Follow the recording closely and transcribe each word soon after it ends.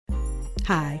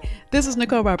Hi, this is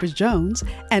Nicole Roberts Jones,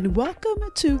 and welcome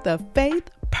to the Faith,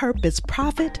 Purpose,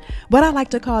 Profit, what I like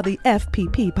to call the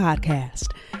FPP podcast.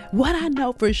 What I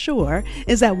know for sure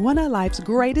is that one of life's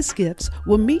greatest gifts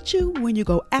will meet you when you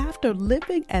go after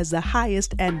living as the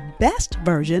highest and best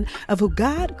version of who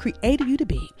God created you to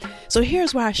be. So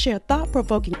here's where I share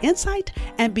thought-provoking insight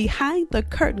and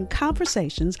behind-the-curtain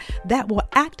conversations that will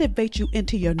activate you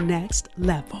into your next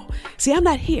level. See, I'm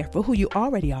not here for who you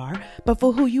already are, but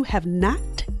for who you have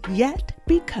not yet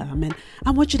become. And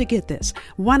I want you to get this.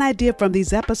 One idea from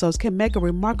these episodes can make a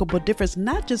remarkable difference,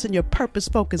 not just in your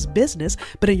purpose-focused business,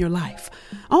 but in your life.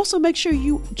 Also, make sure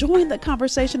you join the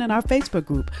conversation in our Facebook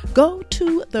group. Go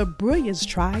to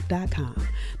thebrilliancetribe.com.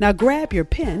 Now grab your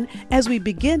pen as we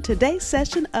begin today's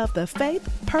session of the Faith,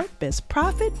 Purpose,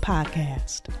 Profit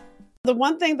podcast. The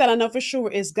one thing that I know for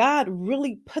sure is God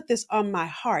really put this on my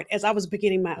heart as I was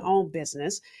beginning my own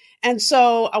business. And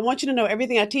so I want you to know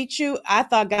everything I teach you, I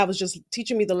thought God was just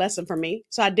teaching me the lesson for me.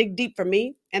 So I dig deep for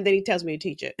me, and then he tells me to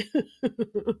teach it.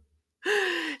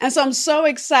 And so I'm so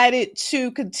excited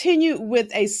to continue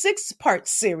with a 6-part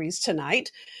series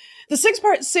tonight. The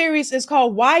 6-part series is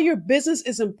called Why Your Business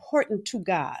is Important to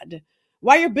God.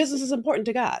 Why Your Business is Important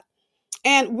to God.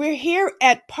 And we're here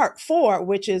at part 4,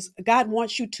 which is God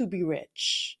wants you to be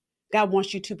rich. God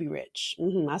wants you to be rich.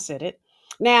 I said it.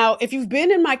 Now, if you've been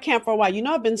in my camp for a while, you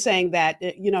know I've been saying that,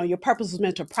 your purpose is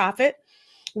meant to profit.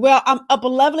 Well, I'm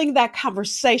up-leveling that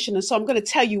conversation, and so I'm going to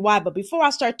tell you why. But before I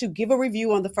start to give a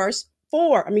review on the first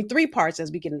 3 parts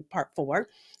as we get into part 4,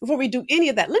 before we do any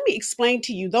of that, let me explain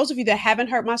to you, those of you that haven't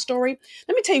heard my story,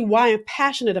 let me tell you why I'm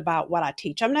passionate about what I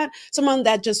teach. I'm not someone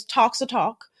that just talks the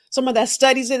talk, someone that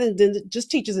studies it and then just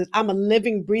teaches it. I'm a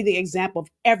living, breathing example of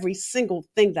every single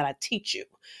thing that I teach you.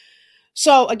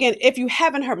 So again, if you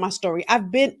haven't heard my story,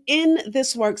 I've been in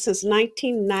this work since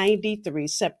 1993,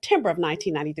 September of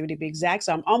 1993 to be exact.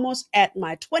 So I'm almost at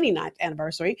my 29th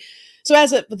anniversary. So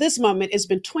as of this moment, it's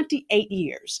been 28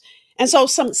 years. And so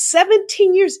some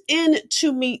 17 years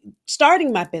into me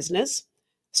starting my business,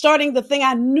 starting the thing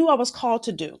I knew I was called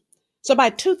to do. So by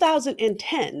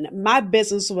 2010, my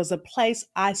business was a place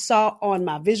I saw on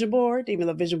my vision board, even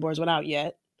though vision boards weren't out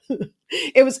yet.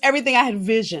 It was everything I had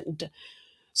visioned.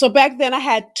 So back then I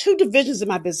had 2 divisions in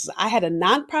my business. I had a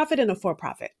nonprofit and a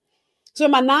for-profit. So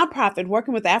in my nonprofit,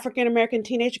 working with African-American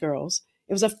teenage girls,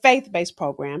 it was a faith-based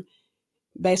program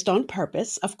based on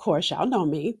purpose. Of course, y'all know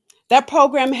me. That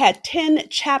program had 10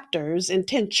 chapters in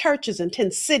 10 churches in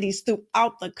 10 cities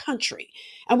throughout the country.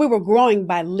 And we were growing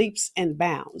by leaps and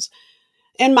bounds.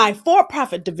 In my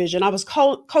for-profit division, I was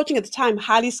coaching at the time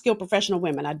highly skilled professional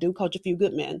women. I do coach a few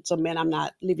good men. So men, I'm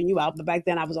not leaving you out. But back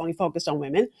then I was only focused on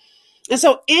women. And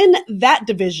so in that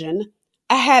division,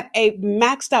 I had a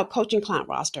maxed out coaching client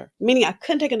roster, meaning I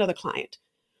couldn't take another client.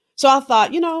 So I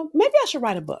thought, maybe I should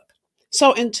write a book.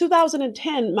 So in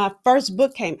 2010, my first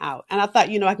book came out, and I thought,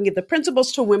 I can give the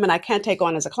principles to women I can't take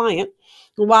on as a client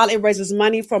while it raises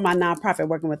money for my nonprofit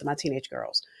working with my teenage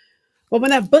girls. Well, when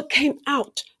that book came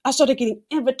out, I started getting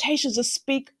invitations to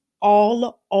speak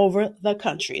all over the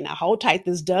country. Now, hold tight.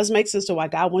 This does make sense to why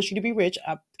God wants you to be rich.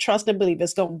 I trust and believe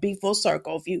it's going to be full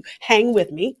circle if you hang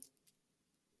with me.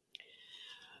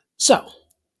 So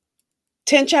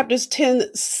 10 chapters,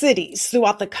 10 cities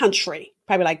throughout the country,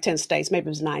 probably like 10 states, maybe it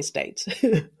was 9 states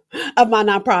of my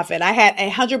nonprofit. I had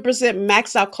 100%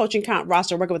 maxed out coaching client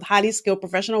roster working with highly skilled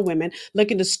professional women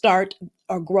looking to start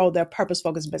or grow their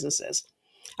purpose-focused businesses.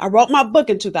 I wrote my book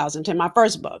in 2010, my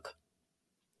first book.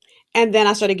 And then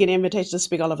I started getting invitations to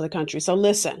speak all over the country. So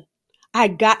listen, I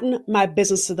had gotten my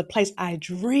business to the place I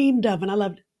dreamed of, and I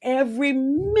loved every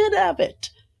minute of it.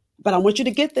 But I want you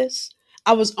to get this.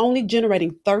 I was only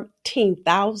generating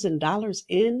 $13,000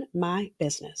 in my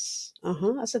business.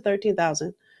 I said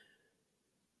 13,000.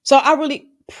 So I really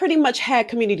pretty much had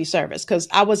community service because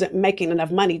I wasn't making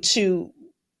enough money to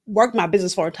work my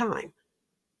business full time.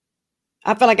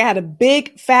 I felt like I had a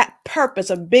big fat purpose,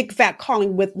 a big fat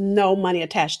calling with no money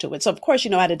attached to it. So of course,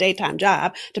 I had a daytime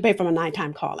job to pay for my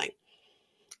nighttime calling.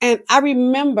 And I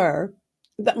remember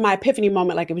my epiphany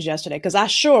moment like it was yesterday, because I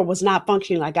sure was not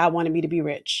functioning like God wanted me to be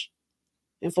rich.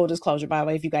 In full disclosure, by the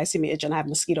way, if you guys see me itching, I have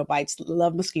mosquito bites,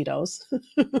 love mosquitoes.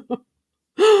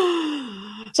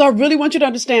 So I really want you to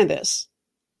understand this.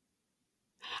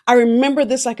 I remember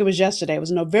this like it was yesterday. It was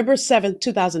November 7th,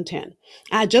 2010.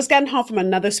 I had just gotten home from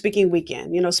another speaking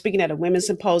weekend, speaking at a women's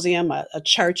symposium, a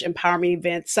church empowerment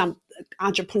event, some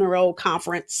entrepreneurial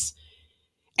conference.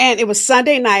 And it was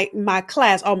Sunday night, my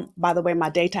class. Oh, by the way,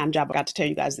 my daytime job, I got to tell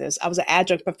you guys this. I was an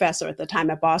adjunct professor at the time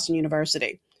at Boston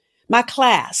University. My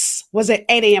class was at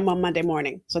 8 a.m. on Monday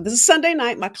morning. So this is Sunday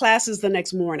night. My class is the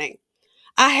next morning.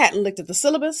 I hadn't looked at the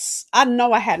syllabus. I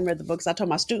know I hadn't read the books I told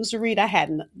my students to read. I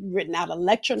hadn't written out a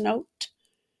lecture note.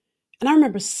 And I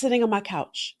remember sitting on my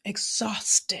couch,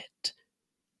 exhausted,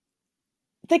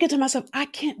 thinking to myself, I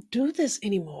can't do this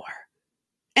anymore,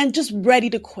 and just ready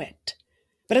to quit.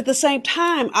 But at the same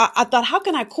time, I thought, how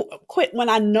can I quit when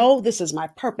I know this is my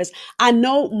purpose? I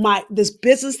know this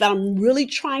business that I'm really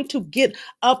trying to get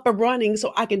up and running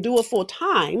so I can do it full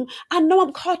time. I know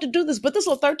I'm called to do this, but this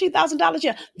little $13,000,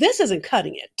 yeah, this isn't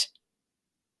cutting it.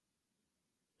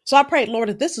 So I prayed, Lord,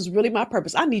 if this is really my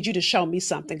purpose, I need you to show me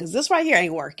something, because this right here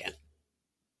ain't working.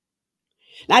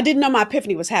 Now, I didn't know my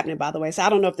epiphany was happening, by the way. So I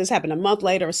don't know if this happened a month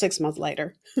later or 6 months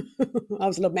later. I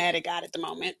was a little mad at God at the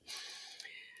moment.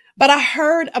 But I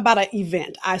heard about an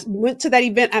event. I went to that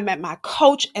event. I met my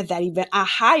coach at that event. I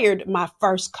hired my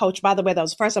first coach. By the way, that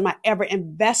was the first time I ever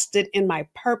invested in my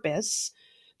purpose.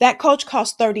 That coach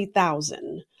cost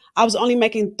 $30,000. I was only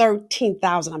making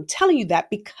 $13,000. I'm telling you that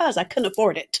because I couldn't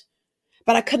afford it,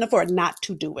 but I couldn't afford not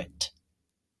to do it.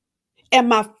 And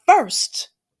my first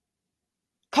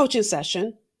coaching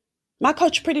session, my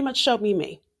coach pretty much showed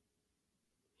me.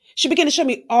 She began to show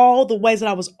me all the ways that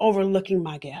I was overlooking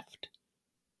my gift.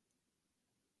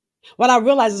 What I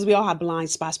realize is we all have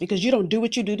blind spots because you don't do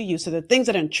what you do to you. So the things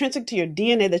that are intrinsic to your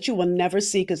DNA that you will never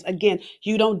see, because again,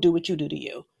 you don't do what you do to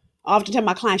you. I often tell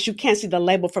my clients, you can't see the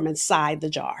label from inside the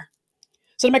jar.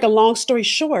 So to make a long story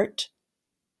short,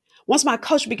 once my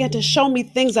coach began to show me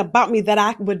things about me that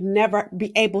I would never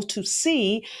be able to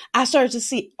see, I started to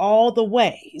see all the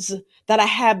ways that I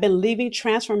had been leaving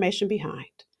transformation behind.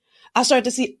 I started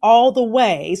to see all the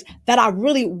ways that I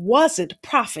really wasn't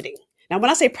profiting. Now, when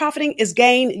I say profiting is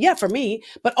gain, yeah, for me,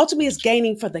 but ultimately it's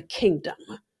gaining for the kingdom.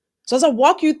 So as I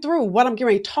walk you through what I'm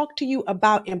going to talk to you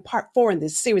about in part 4 in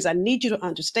this series, I need you to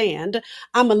understand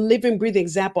I'm a living, breathing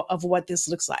example of what this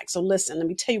looks like. So listen, let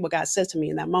me tell you what God says to me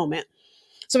in that moment.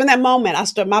 So in that moment,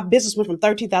 my business went from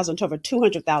 13,000 to over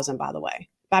 200,000, by the way,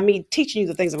 by me teaching you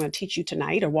the things I'm going to teach you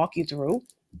tonight or walk you through.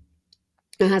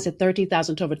 And I said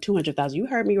 30,000 to over 200,000. You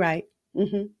heard me right.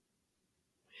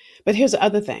 But here's the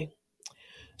other thing.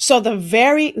 So the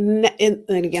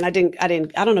and again, I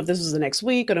don't know if this was the next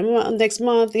week or the next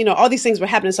month, all these things were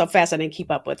happening so fast, I didn't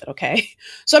keep up with it. Okay.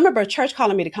 So I remember a church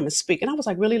calling me to come and speak. And I was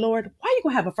like, really, Lord, why are you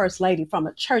going to have a first lady from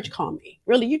a church call me?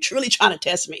 Really? You truly trying to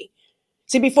test me?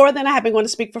 See, before then I had been going to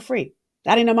speak for free.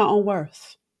 I didn't know my own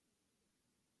worth.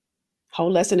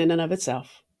 Whole lesson in and of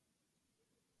itself.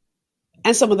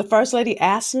 And so when the first lady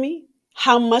asked me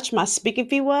how much my speaking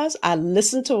fee was, I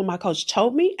listened to what my coach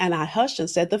told me and I hushed and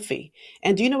said the fee.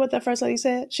 And do you know what that first lady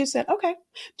said? She said, okay,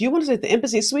 do you want to say the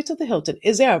Embassy Suites or the Hilton?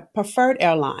 Is there a preferred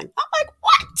airline? I'm like,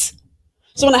 what?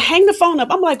 So when I hang the phone up,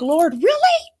 I'm like, Lord,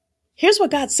 really? Here's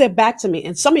what God said back to me.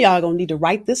 And some of y'all are going to need to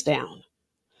write this down.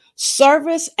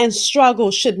 Service and struggle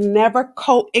should never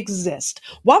coexist.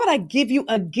 Why would I give you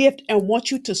a gift and want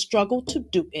you to struggle to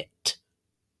do it?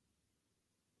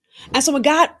 And so when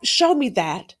God showed me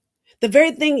that, the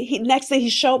very next thing he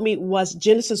showed me was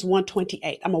Genesis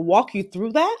 1:28. I'm going to walk you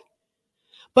through that.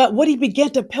 But what he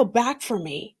began to peel back for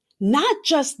me, not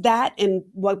just that in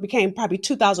what became probably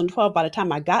 2012 by the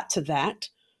time I got to that.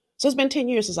 So it's been 10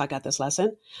 years since I got this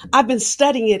lesson. I've been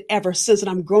studying it ever since,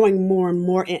 and I'm growing more and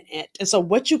more in it. And so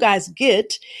what you guys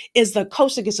get is the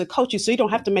coach that gets to coach you, so you don't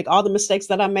have to make all the mistakes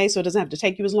that I made, so it doesn't have to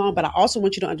take you as long. But I also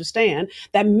want you to understand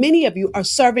that many of you are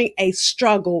serving a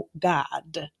struggle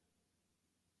God.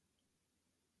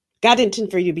 God didn't intend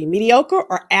for you to be mediocre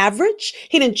or average.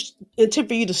 He didn't intend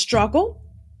for you to struggle.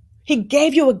 He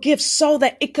gave you a gift so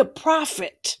that it could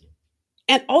profit,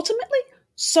 and ultimately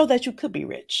so that you could be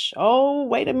rich. Oh,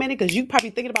 wait a minute, because you're probably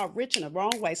thinking about rich in the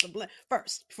wrong way. So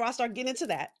first, before I start getting into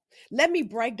that, let me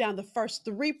break down the first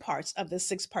 3 parts of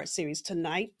this 6-part series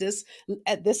tonight. This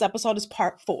episode is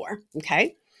part 4.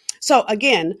 Okay. So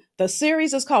again, the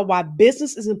series is called Why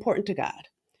Business is Important to God.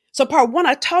 So part 1,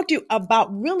 I talked to you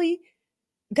about really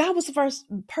God was the first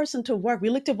person to work. We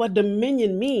looked at what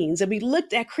dominion means, and we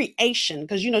looked at creation,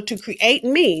 because, to create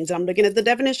means, I'm looking at the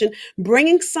definition,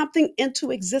 bringing something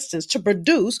into existence, to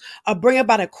produce or bring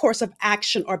about a course of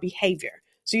action or behavior.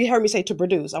 So you heard me say to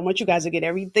produce. I want you guys to get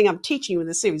everything I'm teaching you in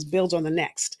this series builds on the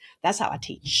next. That's how I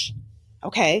teach.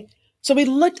 Okay. So we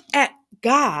looked at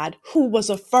God, who was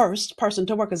the first person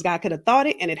to work, because God could have thought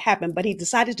it and it happened, but he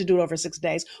decided to do it over 6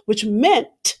 days, which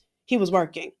meant he was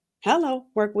working. Hello,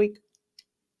 work week.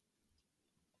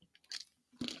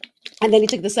 And then he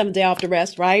took the 7th day off to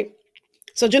rest, right?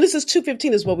 So Genesis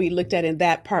 2:15 is what we looked at in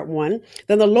that part 1.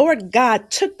 Then the Lord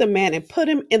God took the man and put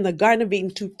him in the Garden of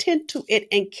Eden to tend to it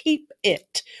and keep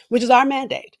it, which is our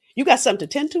mandate. You got something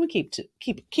to tend to and keep to.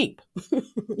 keep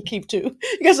to.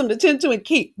 You got something to tend to and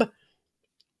keep.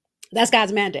 That's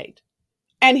God's mandate.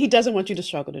 And he doesn't want you to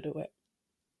struggle to do it.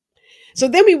 So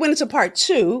then we went into part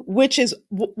two, which is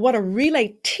what a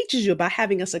relay teaches you about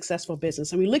having a successful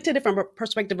business. And we looked at it from a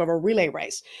perspective of a relay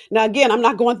race. Now, again, I'm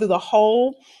not going through the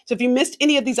whole. So if you missed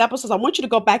any of these episodes, I want you to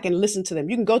go back and listen to them.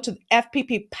 You can go to the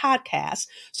FPP podcast.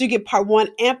 So you get part one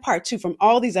and part two from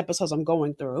all these episodes I'm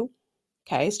going through.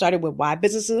 Okay. Started with why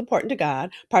business is important to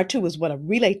God. Part two is what a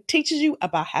relay teaches you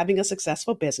about having a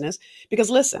successful business. Because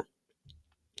listen,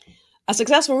 a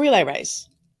successful relay race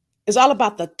is all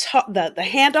about the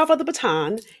handoff of the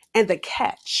baton and the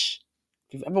catch.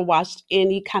 If you've ever watched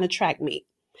any kind of track meet.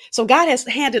 So God has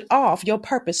handed off your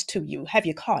purpose to you. Have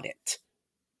you caught it?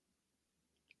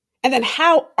 And then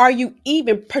how are you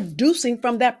even producing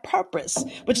from that purpose,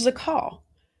 which is a call?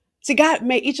 See, God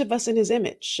made each of us in his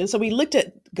image. And so we looked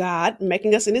at God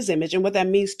making us in his image and what that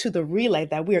means to the relay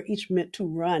that we are each meant to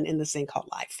run in this thing called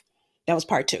life. That was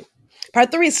part two.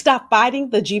 Part three is stop fighting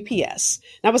the GPS.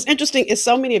 Now, what's interesting is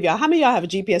so many of y'all, how many of y'all have a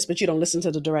GPS, but you don't listen to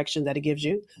the direction that it gives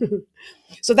you?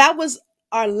 So that was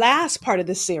our last part of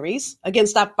this series. Again,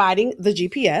 stop fighting the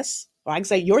GPS, or I can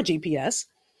say your GPS,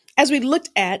 as we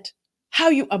looked at how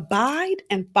you abide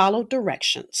and follow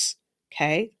directions.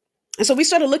 Okay. And so we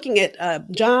started looking at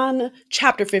John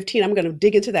chapter 15. I'm going to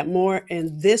dig into that more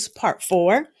in this part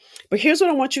 4. But here's what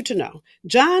I want you to know.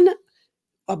 John,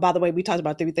 by the way, we talked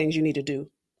about 3 things you need to do.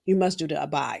 You must do to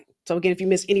abide. So again, if you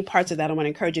miss any parts of that, I want to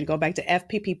encourage you to go back to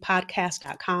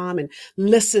fpppodcast.com and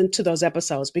listen to those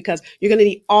episodes, because you're going to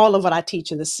need all of what I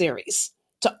teach in this series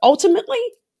to ultimately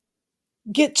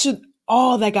get to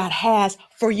all that God has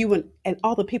for you and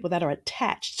all the people that are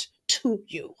attached to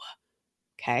you.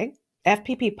 Okay.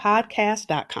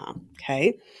 fpppodcast.com.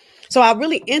 Okay. So I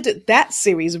really ended that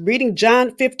series reading John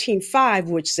 15:5,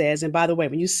 which says, and by the way,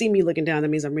 when you see me looking down, that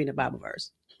means I'm reading a Bible verse.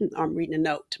 I'm reading a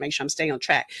note to make sure I'm staying on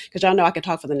track, because y'all know I can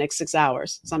talk for the next 6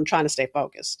 hours. So I'm trying to stay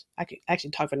focused. I could actually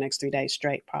talk for the next 3 days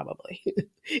straight, probably.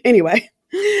 Anyway,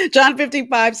 John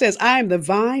 15:5 says, I am the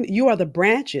vine, you are the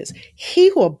branches. He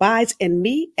who abides in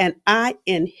me and I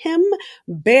in him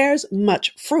bears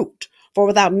much fruit. For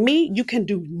without me, you can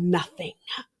do nothing.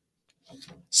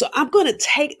 So I'm going to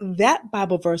take that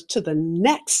Bible verse to the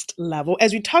next level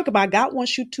as we talk about God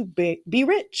wants you to be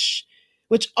rich,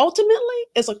 which ultimately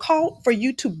is a call for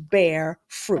you to bear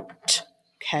fruit.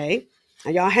 Okay.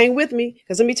 Now y'all hang with me,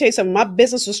 because let me tell you something. My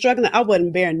business was struggling. I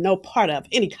wasn't bearing no part of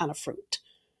any kind of fruit.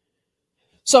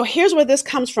 So here's where this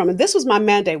comes from. And this was my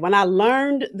mandate. When I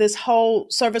learned this whole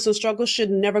service and struggle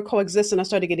should never coexist, and I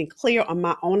started getting clear on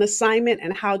my own assignment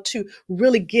and how to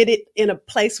really get it in a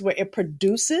place where it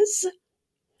produces.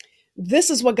 This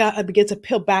is what God began to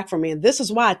peel back for me. And this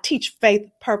is why I teach faith,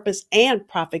 purpose, and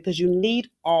profit, because you need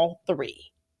all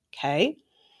 3. Okay.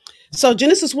 So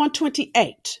Genesis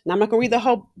 1:28. Now I'm not going to read the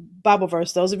whole Bible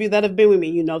verse. Those of you that have been with me,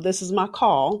 you know this is my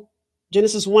call.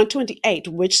 Genesis 1:28,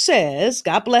 which says,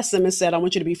 God blessed them and said, I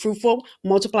want you to be fruitful,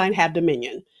 multiply, and have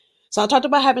dominion. So I talked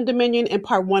about having dominion in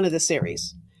part 1 of the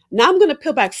series. Now I'm going to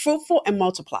peel back fruitful and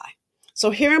multiply.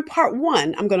 So here in part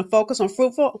 1, I'm going to focus on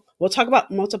fruitful. We'll talk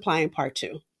about multiplying part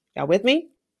 2. Y'all with me?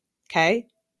 Okay.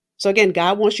 So again,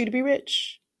 God wants you to be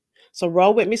rich. So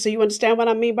roll with me so you understand what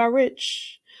I mean by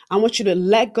rich. I want you to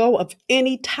let go of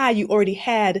any tie you already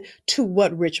had to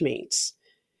what rich means,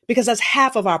 because that's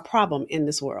half of our problem in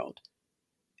this world.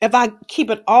 If I keep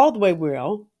it all the way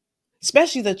real,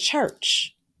 especially the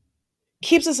church,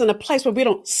 keeps us in a place where we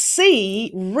don't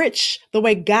see rich the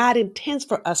way God intends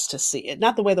for us to see it,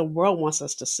 not the way the world wants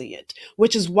us to see it,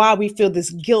 which is why we feel this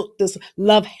guilt, this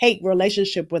love-hate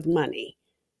relationship with money.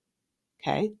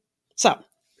 Okay. So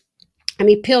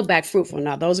peel back fruitful.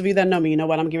 Now, those of you that know me, you know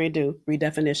what I'm going to do. Read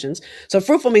definitions. So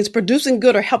fruitful means producing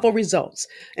good or helpful results.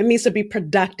 It means to be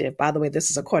productive. By the way, this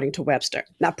is according to Webster.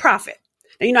 Now, profit.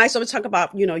 Now, I always talk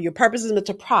about, your purpose is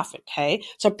to profit. Okay.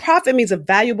 So profit means a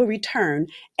valuable return,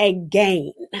 a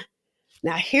gain.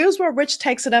 Now, here's where rich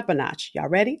takes it up a notch. Y'all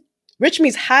ready? Rich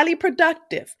means highly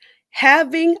productive,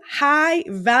 having high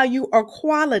value or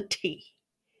quality.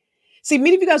 See,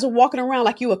 many of you guys are walking around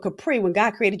like you a Capri when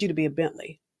God created you to be a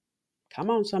Bentley. Come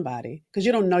on, somebody, because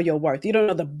you don't know your worth. You don't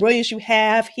know the brilliance you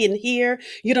have hidden here.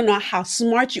 You don't know how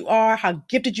smart you are, how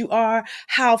gifted you are,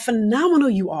 how phenomenal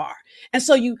you are. And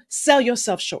so you sell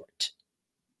yourself short.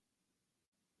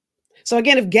 So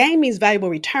again, if gain means valuable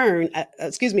return,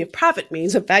 if profit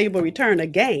means a valuable return, a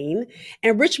gain,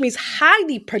 and rich means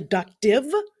highly productive,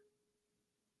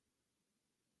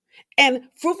 and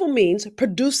fruitful means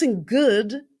producing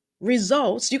good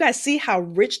results. You guys see how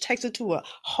rich takes it to a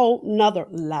whole nother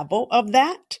level of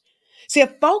that? See, a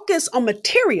focus on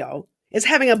material is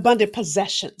having abundant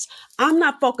possessions. I'm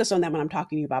not focused on that when I'm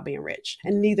talking to you about being rich,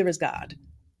 and neither is God.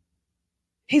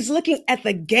 He's looking at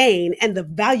the gain and the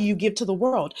value you give to the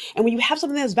world. And when you have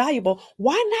something that's valuable,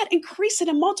 why not increase it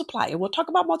and multiply it? We'll talk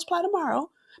about multiply tomorrow,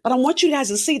 but I want you guys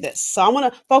to see this. So I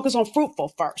want to focus on fruitful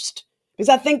first. Because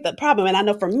I think the problem, and I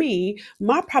know for me,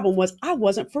 my problem was I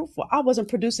wasn't fruitful. I wasn't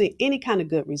producing any kind of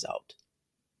good result.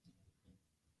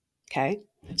 Okay.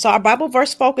 So our Bible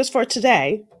verse focus for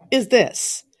today is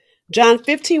this. John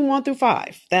 15, 1 through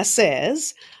 5. That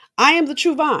says, I am the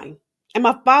true vine, and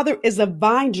my Father is the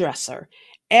vine dresser.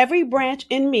 Every branch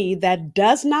in me that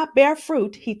does not bear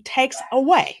fruit, he takes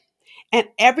away. And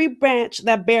every branch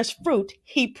that bears fruit,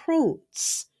 he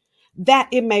prunes, that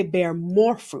it may bear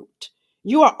more fruit.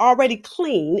 You are already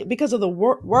clean because of the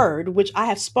word which I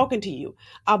have spoken to you.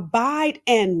 Abide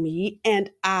in me, and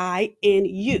I in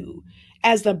you.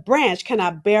 As the branch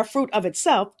cannot bear fruit of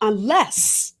itself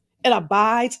unless it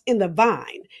abides in the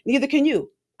vine, neither can you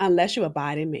unless you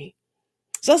abide in me.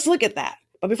 So let's look at that.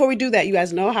 But before we do that, you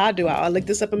guys know how I do. I look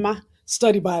this up in my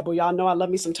study Bible. Y'all know I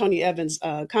love me some Tony Evans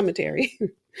commentary.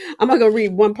 I'm not going to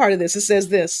read one part of this. It says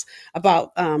this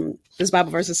about this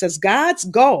Bible verse. It says, God's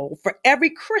goal for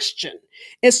every Christian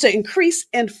is to increase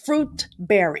in fruit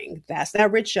bearing. That's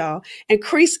that rich, y'all.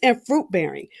 Increase in fruit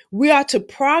bearing. We are to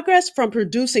progress from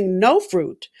producing no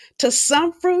fruit to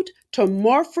some fruit, to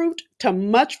more fruit, to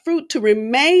much fruit, to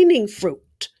remaining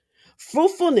fruit.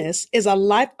 Fruitfulness is a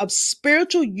life of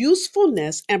spiritual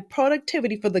usefulness and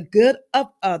productivity for the good of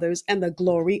others and the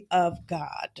glory of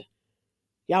God.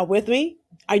 Y'all with me?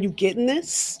 Are you getting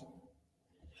this?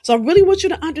 So I really want you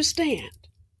to understand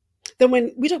that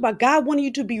when we talk about God wanting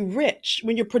you to be rich,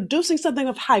 when you're producing something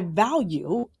of high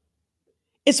value,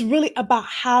 it's really about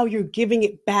how you're giving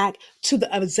it back to the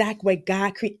exact way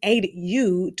God created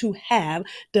you to have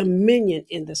dominion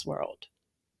in this world.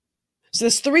 So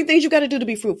there's three things you got to do to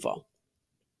be fruitful.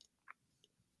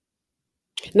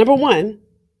 Number one,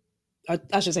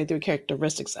 I should say three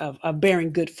characteristics of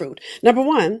bearing good fruit. Number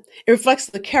one, it reflects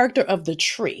the character of the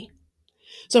tree.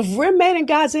 So if we're made in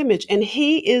God's image and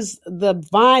he is the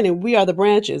vine and we are the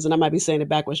branches, and I might be saying it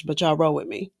backwards, but y'all roll with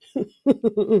me.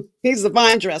 He's the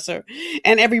vine dresser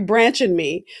and every branch in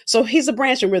me. So he's a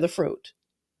branch and we're the fruit.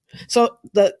 So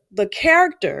the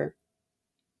character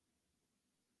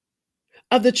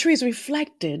of the tree is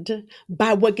reflected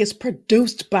by what gets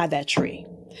produced by that tree.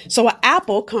 So an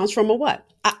apple comes from a what?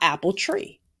 An apple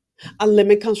tree. A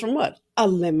lemon comes from what? A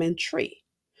lemon tree.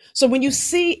 So when you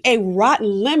see a rotten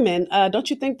lemon, don't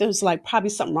you think there's like probably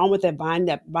something wrong with that vine?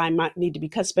 That vine might need to be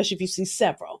cut, especially if you see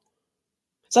several.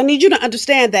 So I need you to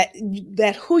understand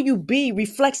that who you be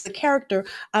reflects the character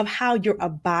of how you're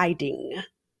abiding.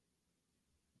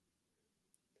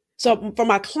 So for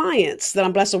my clients that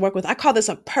I'm blessed to work with, I call this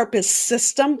a purpose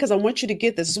system because I want you to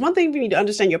get this. It's one thing for you to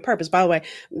understand your purpose. By the way,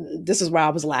 this is where I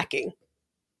was lacking,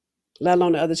 let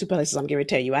alone the other two places I'm going to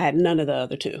tell you. I had none of the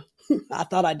other two. I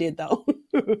thought I did though.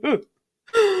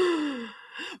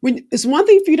 It's one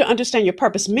thing for you to understand your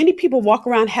purpose. Many people walk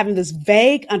around having this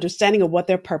vague understanding of what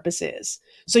their purpose is.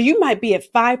 So you might be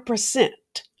at 5%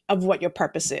 of what your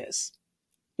purpose is.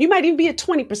 You might even be at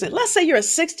 20%. Let's say you're at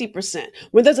 60%,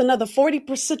 when there's another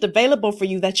 40% available for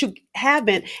you that you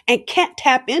haven't and can't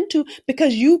tap into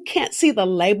because you can't see the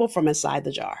label from inside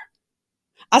the jar.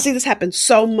 I see this happen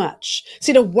so much.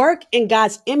 See, the work in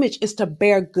God's image is to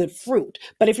bear good fruit.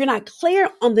 But if you're not clear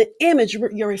on the image,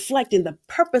 you're reflecting the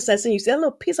purpose that's in you. See that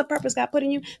little piece of purpose God put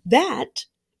in you? That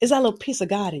is that little piece of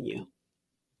God in you.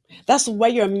 That's the way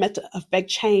you're meant to affect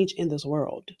change in this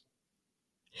world.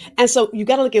 And so you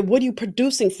got to look at what are you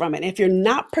producing from it. And if you're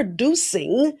not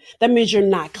producing, that means you're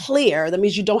not clear. That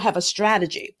means you don't have a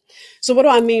strategy. So what do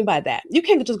I mean by that? You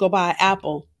can't just go buy an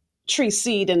apple tree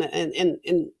seed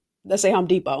in let's say Home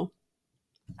Depot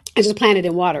and just plant it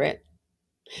and water it.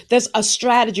 There's a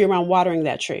strategy around watering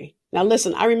that tree. Now,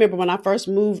 listen, I remember when I first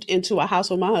moved into a house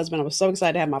with my husband, I was so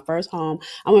excited to have my first home.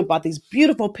 I went and bought these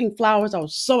beautiful pink flowers. I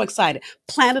was so excited,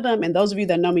 planted them. And those of you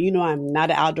that know me, you know I'm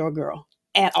not an outdoor girl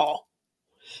at all.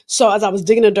 So as I was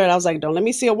digging the dirt, I was like, don't let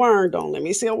me see a worm. Don't let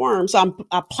me see a worm. So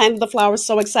I planted the flowers,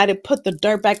 so excited, put the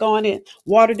dirt back on it,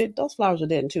 watered it. Those flowers were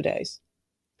dead in 2 days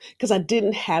because I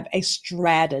didn't have a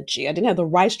strategy. I didn't have the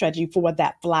right strategy for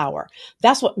that flower.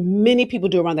 That's what many people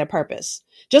do around their purpose.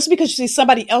 Just because you see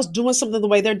somebody else doing something the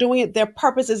way they're doing it, their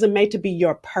purpose isn't made to be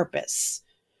your purpose.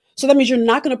 So that means you're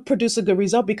not going to produce a good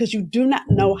result because you do not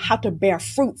know how to bear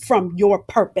fruit from your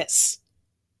purpose.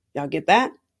 Y'all get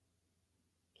that?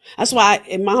 That's why,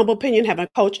 in my humble opinion, having a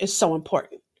coach is so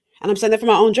important. And I'm saying that for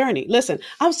my own journey. Listen,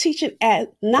 I was teaching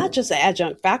at not just an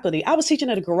adjunct faculty, I was teaching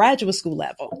at a graduate school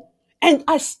level. And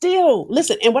I still,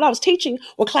 listen, and what I was teaching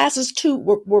were classes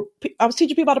too, I was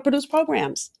teaching people how to produce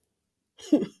programs.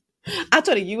 I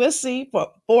taught at USC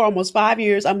for almost 5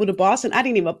 years. I moved to Boston. I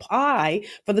didn't even apply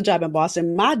for the job in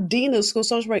Boston. My dean of school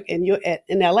social work in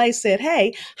LA said,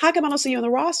 "Hey, how come I don't see you on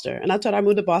the roster?" And I told her I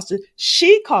moved to Boston.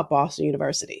 She called Boston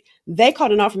University. They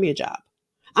called and offered me a job.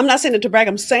 I'm not saying it to brag.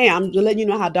 I'm saying I'm letting you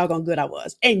know how doggone good I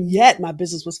was. And yet my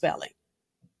business was failing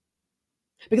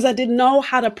because I didn't know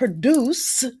how to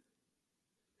produce.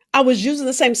 I was using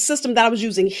the same system that I was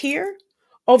using here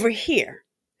over here.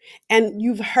 And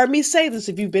you've heard me say this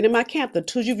if you've been in my camp, the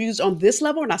tools you've used on this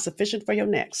level are not sufficient for your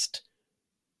next.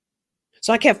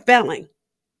 So I kept failing.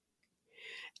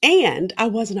 And I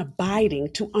wasn't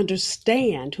abiding to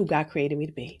understand who God created me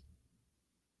to be.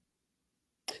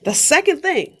 The second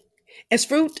thing is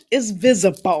fruit is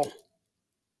visible.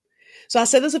 So I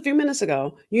said this a few minutes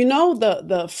ago. You know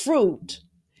the fruit,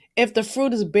 if the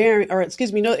fruit is bearing, or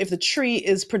excuse me, no, if the tree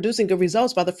is producing good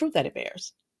results by the fruit that it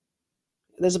bears.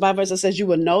 There's a Bible verse that says you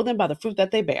will know them by the fruit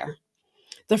that they bear.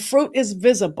 The fruit is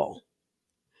visible.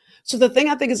 So the thing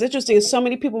I think is interesting is so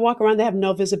many people walk around, they have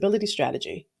no visibility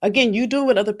strategy. Again, you do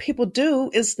what other people do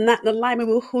is not in alignment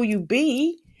with who you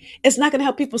be. It's not going to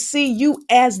help people see you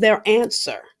as their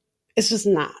answer. It's just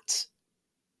not.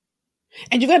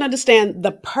 And you got to understand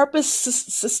the purpose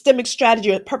systemic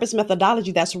strategy or purpose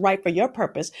methodology that's right for your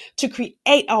purpose to create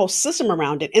a whole system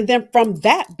around it. And then from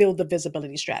that, build the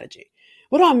visibility strategy.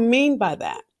 What do I mean by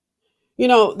that? You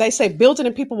know, they say build it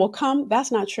and people will come.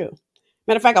 That's not true.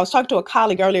 Matter of fact, I was talking to a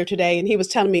colleague earlier today and he was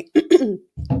telling me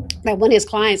that one of his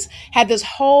clients had this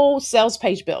whole sales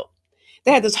page built.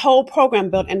 They had this whole program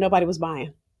built and nobody was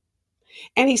buying.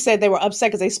 And he said they were upset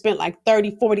because they spent like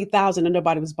 30, 40,000 and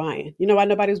nobody was buying. You know why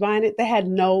nobody was buying it? They had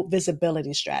no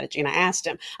visibility strategy. And I asked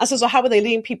him, I said, so how were they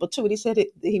leading people to it? He said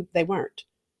they weren't.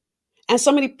 And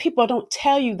so many people don't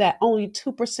tell you that only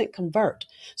 2% convert.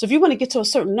 So if you want to get to a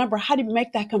certain number, how do you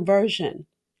make that conversion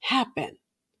happen?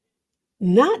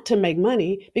 Not to make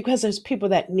money, because there's people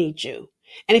that need you.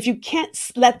 And if you can't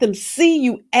let them see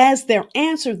you as their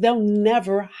answer, they'll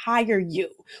never hire you,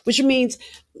 which means,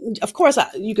 of course,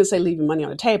 you can say leaving money on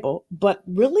the table, but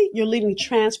really you're leaving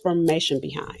transformation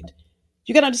behind.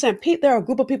 You got to understand, Pete, there are a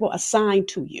group of people assigned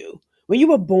to you. When you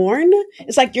were born,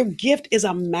 it's like your gift is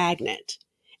a magnet.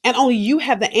 And only you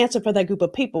have the answer for that group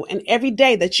of people. And every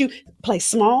day that you play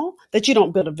small, that you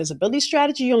don't build a visibility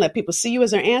strategy, you don't let people see you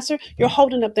as their answer, you're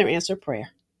holding up their answer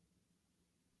prayer.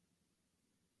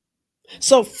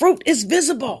 So fruit is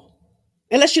visible,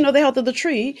 unless you know the health of the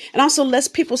tree, and also less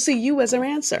people see you as their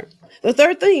answer. The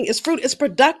third thing is fruit is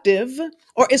productive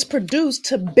or is produced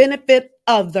to benefit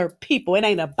other people. It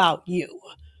ain't about you.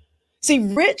 See,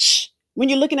 rich, when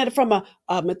you're looking at it from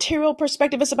a material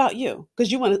perspective, it's about you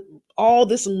because you want all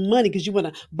this money because you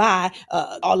want to buy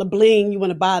all the bling, you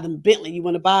want to buy the Bentley, you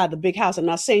want to buy the big house. I'm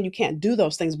not saying you can't do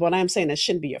those things, but I am saying that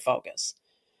shouldn't be your focus.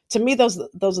 To me, those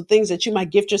are things that you might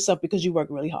gift yourself because you work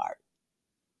really hard.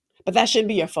 But that shouldn't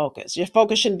be your focus. Your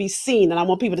focus shouldn't be seen, and I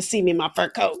want people to see me in my fur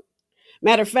coat.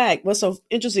 Matter of fact, what's so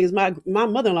interesting is my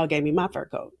mother-in-law gave me my fur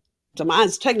coat. So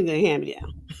mine's technically a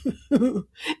hand-me-down.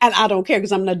 And I don't care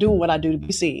because I'm not doing what I do to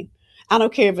be seen. I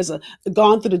don't care if it's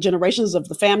gone through the generations of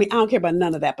the family. I don't care about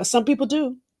none of that. But some people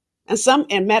do.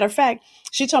 And matter of fact,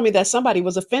 she told me that somebody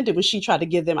was offended when she tried to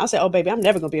give them. I said, oh, baby, I'm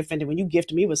never going to be offended when you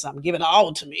gift me with something. Give it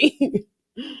all to me.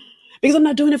 Because I'm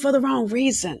not doing it for the wrong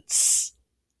reasons.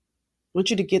 I want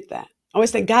you to get that. I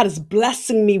always think God is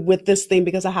blessing me with this thing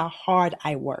because of how hard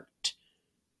I worked.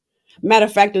 Matter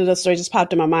of fact, the story just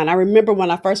popped in my mind. I remember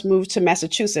when I first moved to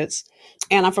Massachusetts,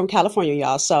 and I'm from California,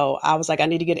 y'all. So I was like, I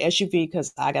need to get an SUV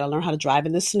because I got to learn how to drive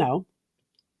in the snow.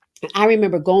 And I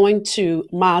remember going to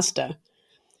Mazda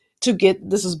to get,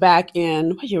 this was back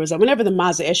in, what year was that? Whenever the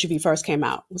Mazda SUV first came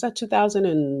out. Was that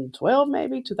 2012,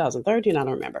 maybe 2013? I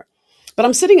don't remember. But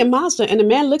I'm sitting in Mazda and the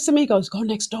man looks at me and goes, go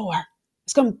next door.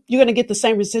 You're going to get the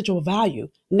same residual value.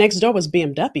 Next door was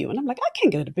BMW. And I'm like, I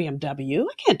can't get a BMW.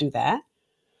 I can't do that.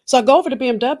 So I go over to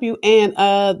BMW and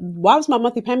why was my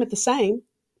monthly payment the same?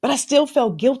 But I still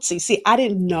felt guilty. See, I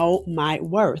didn't know my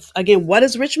worth. Again, what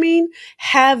does rich mean?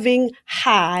 Having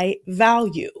high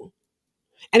value.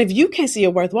 And if you can't see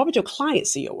your worth, why would your client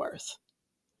see your worth?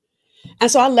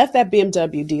 And so I left that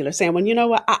BMW dealer saying, well, you know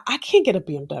what? I can't get a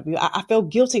BMW. I felt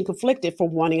guilty and conflicted for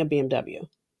wanting a BMW.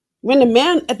 When the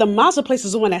man at the Mazda place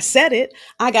is the one that said it,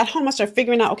 I got home, I started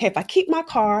figuring out, okay, if I keep my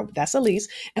car, that's a lease.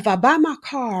 If I buy my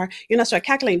car, I start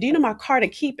calculating, do you know my car to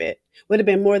keep it would have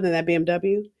been more than that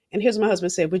BMW? And here's what my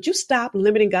husband said, would you stop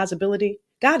limiting God's ability?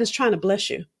 God is trying to bless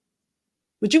you.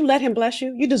 Would you let him bless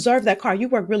you? You deserve that car. You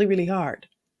work really, really hard.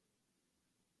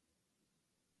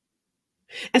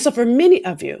 And so for many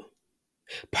of you,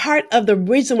 Part of the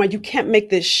reason why you can't make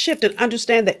this shift and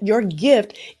understand that your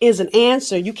gift is an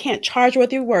answer, you can't charge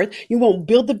what you're worth, you won't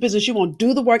build the business, you won't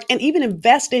do the work, and even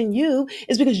invest in you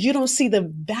is because you don't see the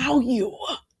value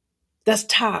that's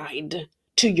tied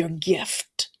to your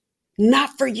gift,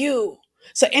 not for you.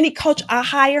 So any coach I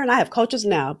hire, and I have coaches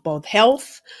now, both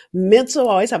health, mental,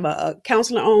 I always have a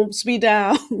counselor on speed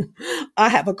dial. I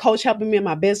have a coach helping me in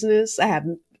my business. I have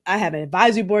an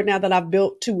advisory board now that I've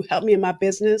built to help me in my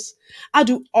business. I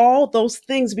do all those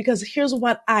things because here's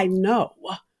what I know.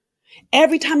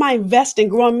 Every time I invest in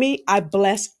growing me, I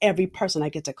bless every person I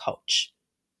get to coach,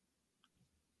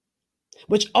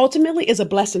 which ultimately is a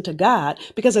blessing to God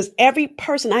because as every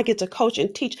person I get to coach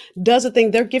and teach does the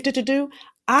thing they're gifted to do,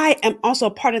 I am also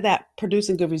a part of that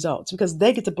producing good results because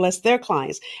they get to bless their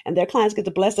clients and their clients get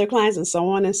to bless their clients and so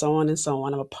on and so on and so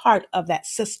on. I'm a part of that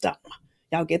system.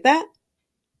 Y'all get that?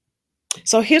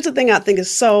 So here's the thing I think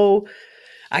is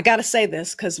I got to say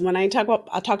this because when I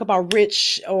talk about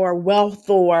rich or wealth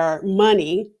or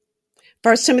money,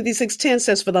 1 Timothy 6:10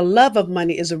 says, for the love of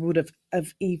money is the root of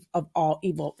all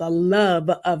evil, the love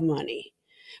of money.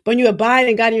 But when you abide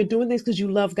in God and you're doing things because you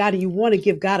love God and you want to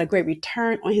give God a great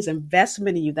return on his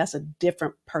investment in you, that's a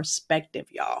different perspective,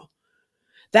 y'all.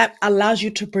 That allows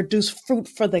you to produce fruit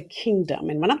for the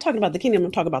kingdom. And when I'm talking about the kingdom,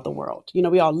 I'm talking about the world. You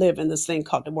know, we all live in this thing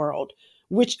called the world,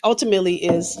 which ultimately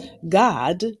is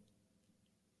God.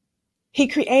 He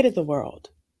created the world.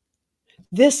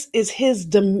 This is his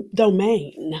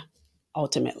domain,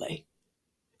 ultimately.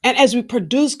 And as we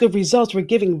produce good results, we're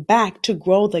giving back to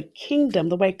grow the kingdom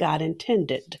the way God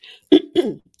intended.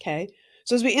 Okay.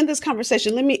 So as we end this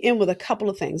conversation, let me end with a couple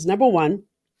of things. Number one,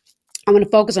 I want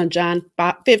to focus on John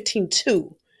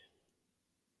 15:2.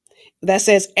 That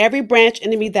says, every branch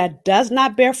in me that does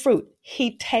not bear fruit,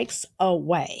 he takes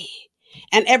away.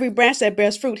 And every branch that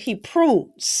bears fruit, he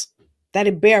prunes that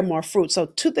it bear more fruit. So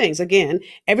two things. Again,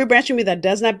 every branch in me that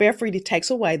does not bear fruit, he takes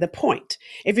away. The point.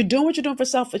 If you're doing what you're doing for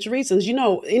selfish reasons, you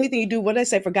know, anything you do, what they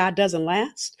say for God doesn't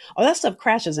last. Oh, that stuff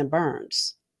crashes and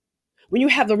burns. When you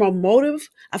have the wrong motive,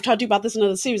 I've talked to you about this in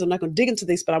another series. I'm not going to dig into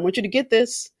this, but I want you to get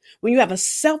this. When you have a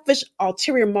selfish,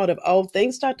 ulterior motive, oh,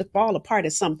 things start to fall apart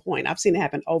at some point. I've seen it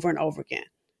happen over and over again.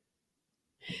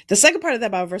 The second part of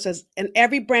that Bible verse says, and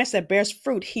every branch that bears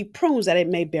fruit, he prunes that it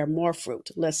may bear more fruit.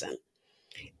 Listen,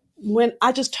 when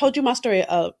I just told you my story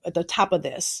at the top of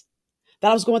this,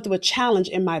 that I was going through a challenge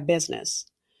in my business.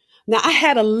 Now I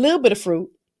had a little bit of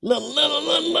fruit,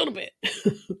 little bit.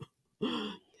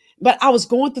 But I was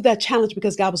going through that challenge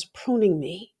because God was pruning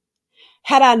me.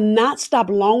 Had I not stopped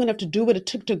long enough to do what it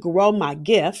took to grow my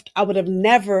gift, I would have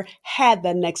never had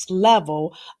the next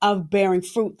level of bearing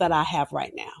fruit that I have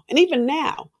right now. And even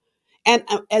now, and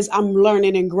as I'm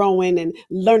learning and growing and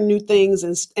learning new things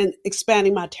and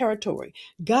expanding my territory,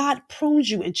 God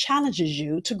prunes you and challenges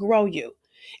you to grow you.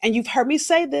 And you've heard me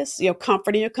say this, your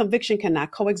comfort and your conviction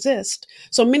cannot coexist.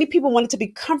 So many people want it to be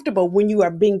comfortable when you are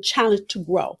being challenged to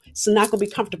grow. It's not going to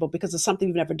be comfortable because it's something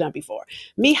you've never done before.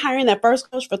 Me hiring that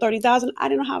first coach for $30,000, I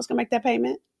didn't know how I was going to make that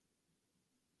payment.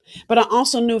 But I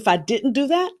also knew if I didn't do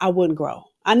that, I wouldn't grow.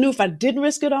 I knew if I didn't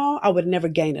risk it all, I would never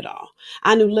gain it all.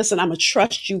 I knew, listen, I'm going to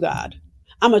trust you, God.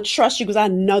 I'm going to trust you because I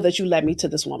know that you led me to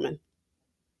this woman.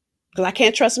 Because I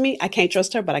can't trust me, I can't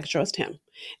trust her, but I can trust him.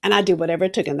 And I did whatever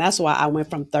it took. And that's why I went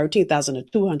from 13,000 to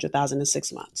 200,000 in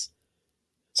 6 months.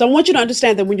 So I want you to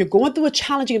understand that when you're going through a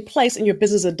challenging place in your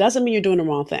business, it doesn't mean you're doing the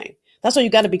wrong thing. That's why you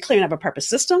got to be clear and have a purpose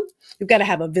system. You've got to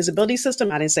have a visibility system.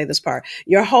 I didn't say this part.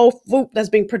 Your whole fruit that's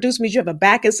being produced means you have a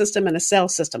back-end system and a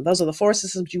sales system. Those are the 4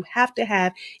 systems you have to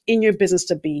have in your business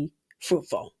to be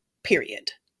fruitful,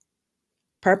 period.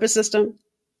 Purpose system,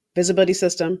 visibility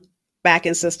system,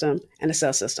 back-end system, and a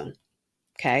sales system.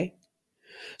 Okay.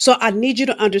 So I need you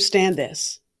to understand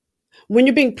this. When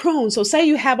you're being pruned, so say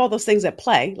you have all those things at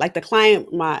play, like the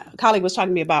client, my colleague was talking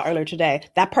to me about earlier today,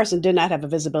 that person did not have a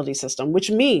visibility system, which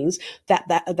means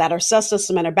that our sales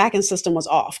system and our back-end system was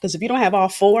off. Because if you don't have all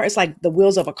 4, it's like the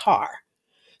wheels of a car.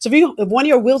 So if one of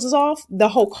your wheels is off, the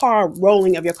whole car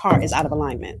rolling of your car is out of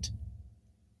alignment.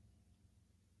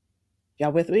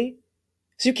 Y'all with me?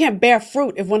 So you can't bear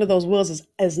fruit if one of those wheels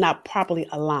is not properly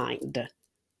aligned.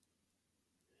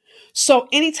 So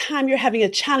anytime you're having a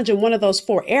challenge in one of those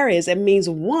 4 areas, it means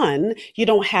 1, you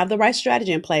don't have the right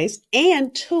strategy in place.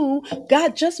 And 2,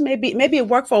 God just maybe it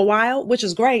worked for a while, which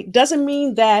is great. Doesn't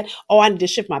mean that, oh, I need to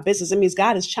shift my business. It means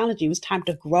God is challenging you. It's time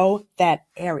to grow that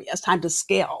area. It's time to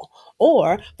scale.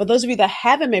 Or for those of you that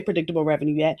haven't made predictable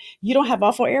revenue yet, you don't have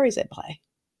all 4 areas at play.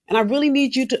 And I really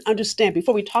need you to understand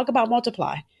before we talk about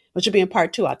multiply, which will be in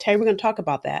part 2. I'll tell you, we're going to talk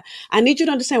about that. I need you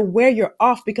to understand where you're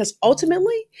off, because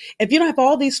ultimately, if you don't have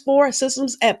all these 4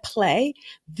 systems at play,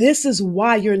 this is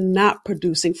why you're not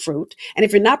producing fruit. And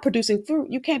if you're not producing fruit,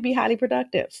 you can't be highly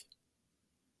productive.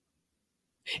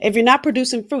 If you're not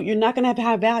producing fruit, you're not going to have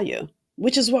high value,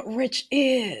 which is what rich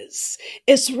is.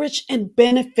 It's rich in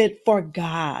benefit for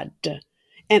God.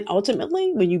 And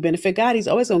ultimately, when you benefit God, he's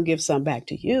always going to give some back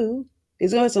to you.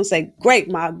 He's always going to say, great,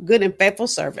 my good and faithful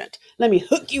servant. Let me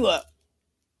hook you up.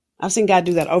 I've seen God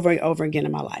do that over and over again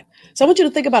in my life. So I want you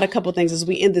to think about a couple of things as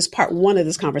we end this part 1 of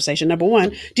this conversation. Number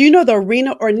 1, do you know the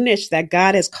arena or niche that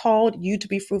God has called you to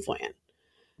be fruitful in?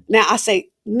 Now, I say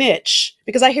niche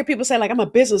because I hear people say, like, I'm a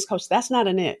business coach. That's not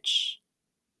a niche.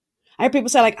 I hear people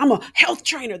say, like, I'm a health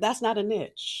trainer. That's not a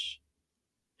niche.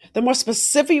 The more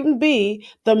specific you can be,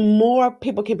 the more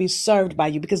people can be served by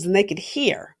you, because then they can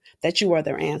hear that you are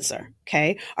their answer.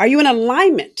 Okay. Are you in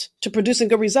alignment to producing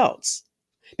good results?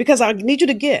 Because I need you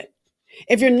to get,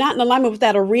 if you're not in alignment with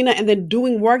that arena and then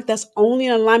doing work that's only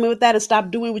in alignment with that, and stop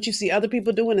doing what you see other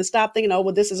people doing and stop thinking, oh,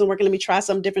 well, this isn't working. Let me try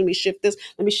something different. Let me shift this.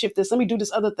 Let me shift this. Let me do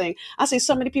this other thing. I see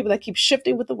so many people that keep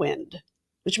shifting with the wind,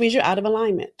 which means you're out of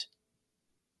alignment.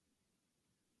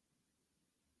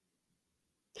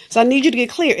 So I need you to get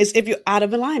clear is if you're out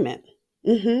of alignment,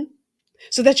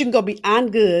 so that you can go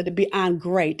beyond good, beyond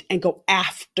great, and go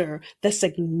after the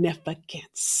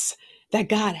significance that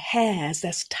God has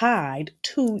that's tied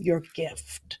to your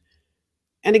gift.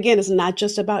 And again, it's not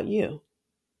just about you.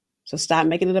 So stop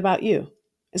making it about you.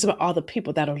 It's about all the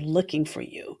people that are looking for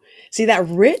you. See, that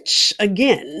rich,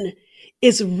 again,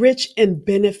 is rich in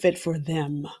benefit for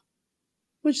them,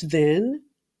 which then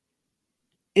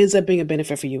ends up being a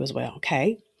benefit for you as well,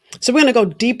 okay? So we're going to go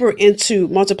deeper into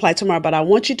multiply tomorrow, but I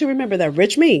want you to remember that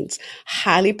rich means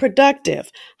highly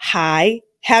productive,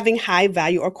 having high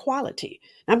value or quality.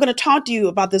 Now, I'm going to talk to you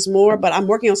about this more, but I'm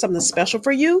working on something special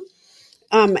for you.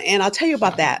 And I'll tell you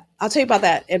about that. I'll tell you about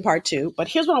that in part 2. But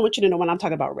here's what I want you to know when I'm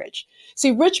talking about rich.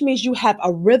 See, rich means you have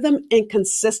a rhythm and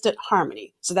consistent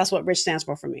harmony. So that's what rich stands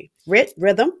for me.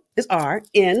 Rhythm is R,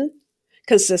 in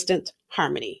consistent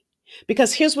harmony.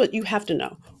 Because here's what you have to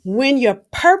know. When your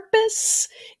purpose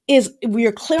is, when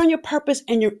you're clear on your purpose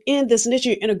and you're in this niche,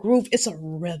 you're in a groove, it's a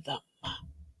rhythm.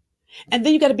 And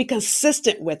then you got to be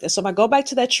consistent with it. So if I go back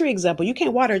to that tree example, you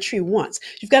can't water a tree once.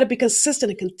 You've got to be consistent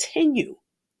and continue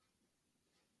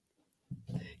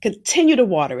to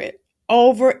water it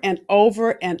over and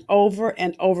over and over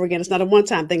and over again. It's not a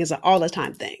one-time thing. It's an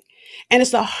all-the-time thing. And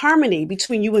it's the harmony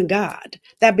between you and God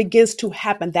that begins to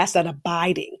happen. That's that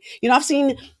abiding. You know, I've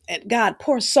seen God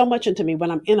pour so much into me when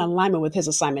I'm in alignment with his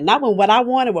assignment, not with what I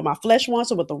want or what my flesh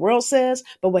wants or what the world says,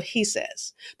 but what he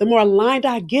says. The more aligned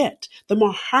I get, the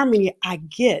more harmony I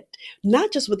get,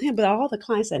 not just with him, but all the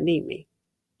clients that need me.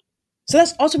 So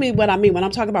that's ultimately what I mean when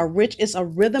I'm talking about rich. It's a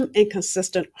rhythm and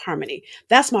consistent harmony.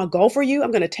 That's my goal for you.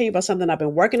 I'm going to tell you about something I've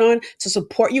been working on to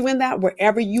support you in that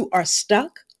wherever you are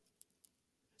stuck.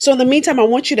 So in the meantime, I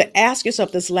want you to ask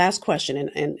yourself this last question,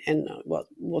 and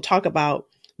we'll talk about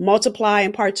multiply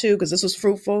in part 2 because this was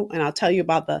fruitful, and I'll tell you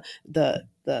about the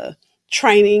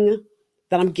training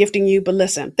that I'm gifting you. But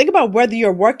listen, think about whether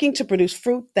you're working to produce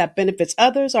fruit that benefits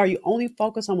others, or are you only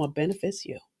focused on what benefits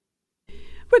you?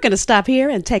 We're going to stop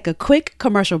here and take a quick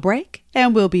commercial break,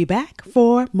 and we'll be back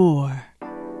for more.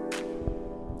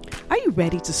 Are you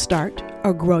ready to start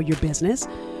or grow your business?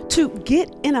 To get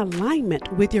in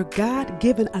alignment with your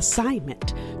God-given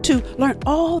assignment, to learn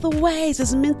all the ways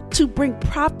it's meant to bring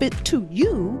profit to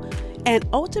you and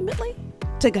ultimately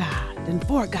to God and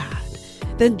for God,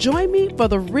 then join me for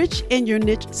the Rich in Your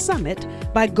Niche Summit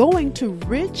by going to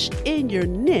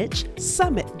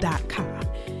richinyournichesummit.com.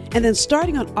 And then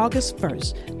starting on August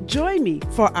 1st, join me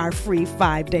for our free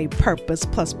 5-day Purpose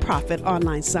Plus Profit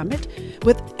online summit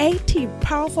with 18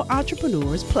 powerful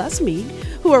entrepreneurs plus me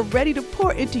who are ready to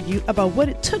pour into you about what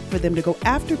it took for them to go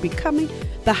after becoming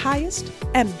the highest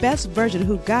and best version of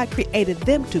who God created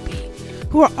them to be,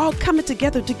 who are all coming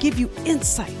together to give you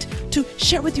insight, to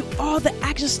share with you all the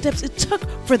action steps it took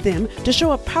for them to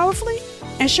show up powerfully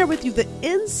and share with you the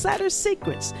insider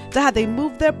secrets to how they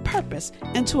move their purpose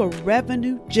into a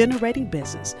revenue-generating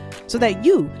business so that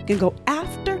you can go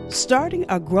after starting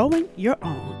or growing your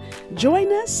own.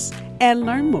 Join us and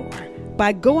learn more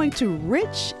by going to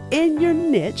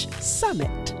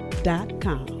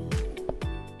richinyournichesummit.com.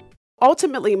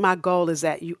 Ultimately, my goal is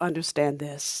that you understand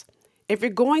this. If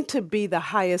you're going to be the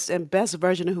highest and best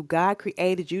version of who God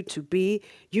created you to be,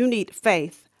 you need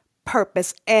faith,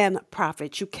 purpose, and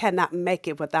profit. You cannot make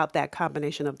it without that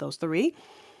combination of those 3.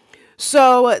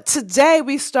 So today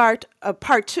we start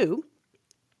part 2.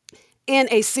 in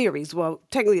a series. Well,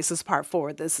 technically, this is part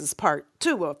four. This is part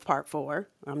two of part four.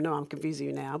 I know I'm confusing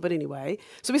you now, but anyway.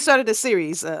 So we started a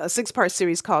series, a six-part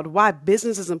series called Why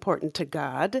Business is Important to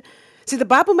God. See, the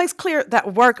Bible makes clear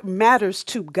that work matters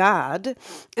to God.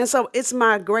 And so it's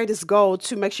my greatest goal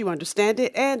to make sure you understand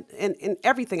it. And in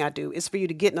everything I do is for you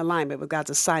to get in alignment with God's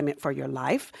assignment for your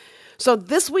life. So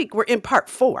this week, we're in part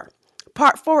four.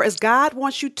 Part four is God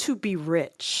wants you to be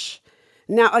rich.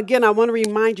 Now, again, I want to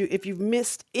remind you, if you've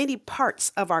missed any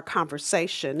parts of our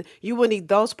conversation, you will need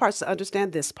those parts to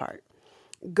understand this part.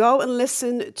 Go and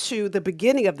listen to the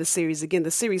beginning of the series. Again,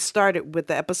 the series started with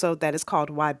the episode that is called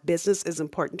Why Business is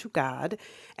Important to God.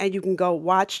 And you can go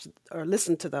watch or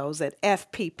listen to those at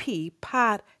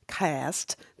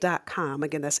fpppodcast.com.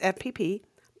 Again, that's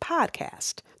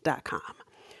fpppodcast.com.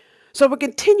 So we're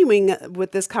continuing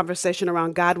with this conversation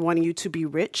around God wanting you to be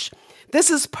rich. This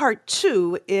is part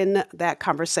two in that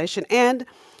conversation. And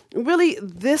really,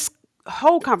 this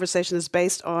whole conversation is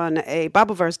based on a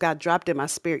Bible verse God dropped in my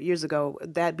spirit years ago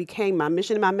that became my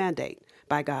mission and my mandate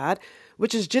by God,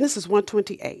 which is Genesis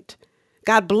 1:28.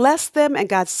 God blessed them and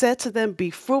God said to them, be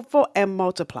fruitful and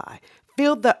multiply,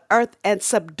 fill the earth and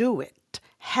subdue it,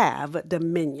 have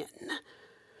dominion.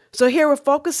 So here we're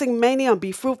focusing mainly on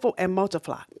be fruitful and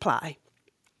multiply.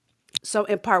 So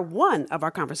in part one of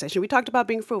our conversation, we talked about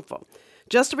being fruitful.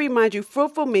 Just to remind you,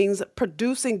 fruitful means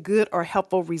producing good or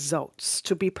helpful results,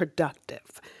 to be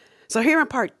productive. So here in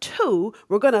part two,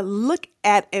 we're going to look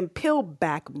at and peel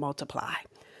back multiply.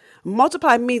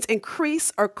 Multiply means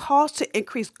increase or cause to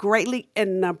increase greatly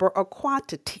in number or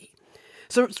quantity.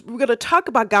 So we're going to talk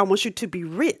about God wants you to be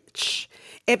rich.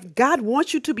 If God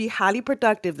wants you to be highly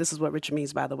productive, this is what rich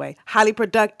means, by the way, highly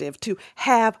productive, to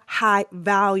have high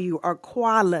value or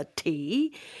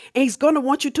quality, and he's going to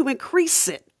want you to increase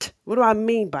it. What do I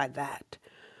mean by that?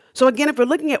 So again, if we're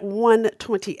looking at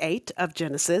 1:28 of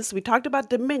Genesis, we talked about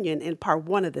dominion in part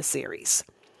one of the series.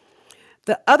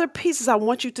 The other pieces I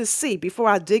want you to see before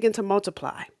I dig into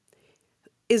multiply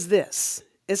is this.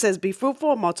 It says, be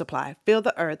fruitful and multiply, fill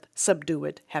the earth, subdue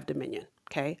it, have dominion.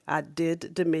 Okay, I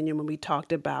did dominion when we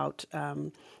talked about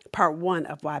part one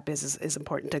of why business is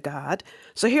important to God.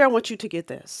 So here I want you to get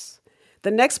this.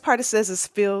 The next part it says is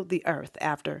fill the earth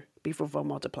after be fruitful and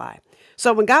multiply.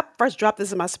 So when God first dropped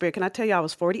this in my spirit, can I tell you I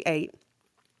was 48?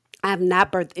 I have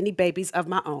not birthed any babies of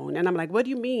my own. And I'm like, what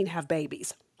do you mean have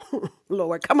babies?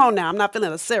 Lord, come on now. I'm not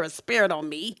feeling a Sarah spirit on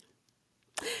me.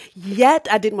 Yet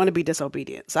I didn't want to be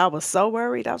disobedient. So I was so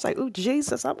worried. I was like, ooh,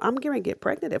 Jesus, I'm going to get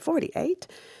pregnant at 48.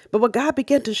 But what God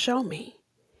began to show me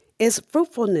is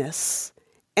fruitfulness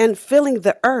and filling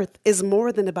the earth is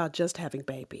more than about just having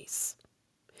babies.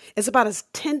 It's about us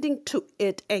tending to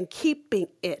it and keeping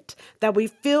it, that we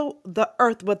fill the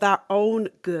earth with our own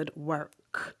good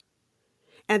work.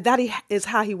 And that is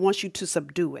how he wants you to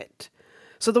subdue it.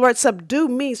 So the word subdue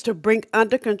means to bring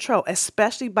under control,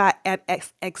 especially by an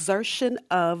exertion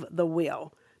of the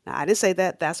will. Now, I didn't say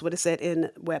that. That's what it said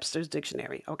in Webster's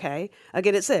dictionary, okay?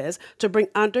 Again, it says to bring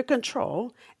under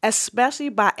control, especially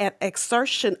by an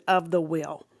exertion of the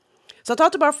will. So I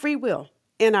talked about free will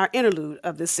in our interlude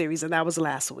of this series, and that was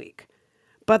last week.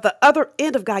 But the other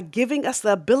end of God giving us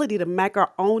the ability to make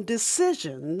our own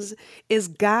decisions is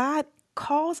God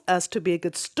calls us to be a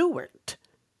good steward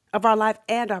of our life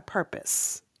and our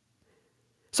purpose.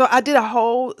 So I did a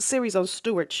whole series on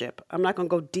stewardship. I'm not going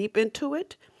to go deep into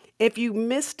it. If you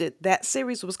missed it, that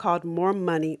series was called More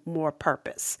Money, More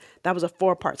Purpose. That was a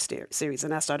 4-part series,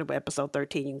 and I started with episode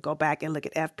 13. You can go back and look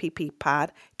at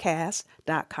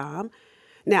fpppodcast.com.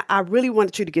 Now, I really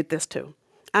wanted you to get this too.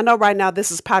 I know right now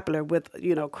this is popular with,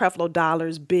 Creflo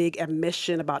Dollar's big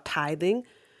admission about tithing.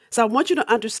 So I want you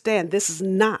to understand this is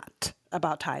not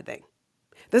about tithing.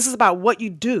 This is about what you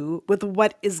do with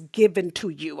what is given to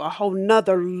you, a whole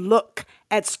nother look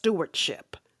at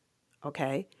stewardship.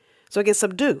 Okay? So again,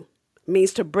 subdue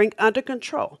means to bring under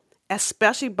control,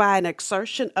 especially by an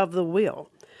exertion of the will.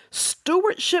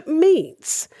 Stewardship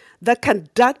means the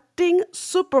conducting,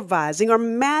 supervising, or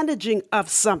managing of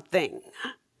something.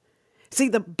 See,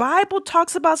 the Bible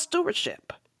talks about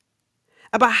stewardship,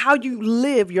 about how you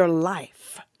live your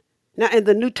life. Now, in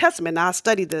the New Testament, I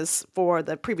studied this for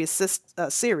the previous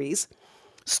series.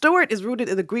 Steward is rooted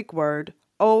in the Greek word,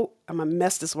 I'm going to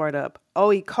mess this word up,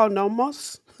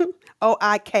 oikonomos,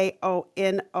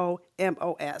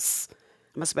 Oikonomos.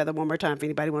 I must spell that one more time if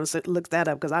anybody wants to look that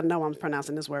up, because I know I'm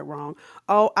pronouncing this word wrong.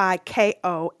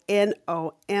 Oikonomos,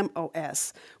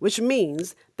 which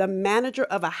means the manager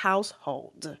of a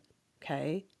household.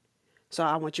 Okay? So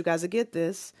I want you guys to get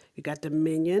this. You got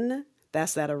dominion.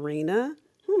 That's that arena.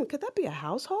 Could that be a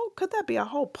household? Could that be a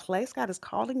whole place God is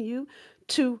calling you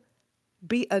to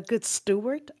be a good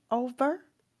steward over?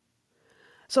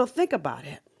 So think about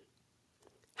it.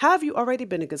 How have you already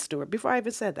been a good steward? Before I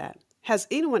even said that, has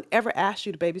anyone ever asked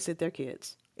you to babysit their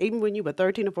kids, even when you were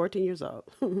 13 or 14 years old?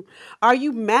 Are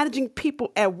you managing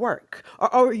people at work?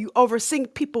 Or are you overseeing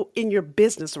people in your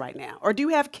business right now? Or do you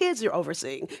have kids you're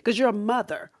overseeing because you're a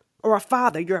mother or a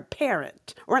father, you're a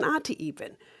parent or an auntie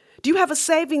even? Do you have a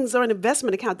savings or an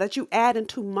investment account that you add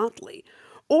into monthly?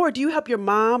 Or do you help your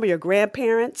mom or your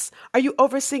grandparents? Are you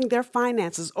overseeing their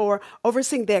finances or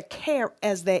overseeing their care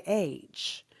as they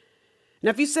age? Now,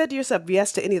 if you said to yourself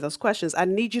yes to any of those questions, I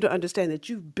need you to understand that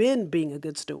you've been being a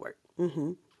good steward.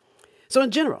 So, in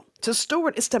general, to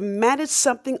steward is to manage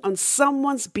something on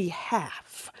someone's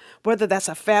behalf, whether that's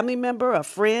a family member, a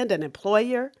friend, an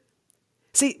employer.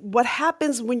 See, what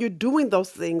happens when you're doing those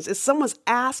things is someone's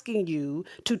asking you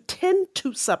to tend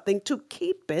to something to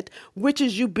keep it, which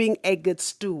is you being a good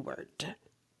steward.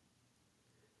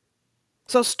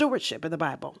 So, stewardship in the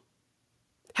Bible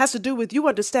has to do with you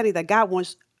understanding that God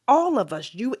wants all of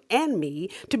us, you and me,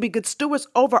 to be good stewards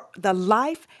over the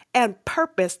life and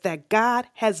purpose that God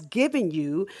has given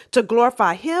you to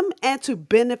glorify Him and to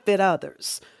benefit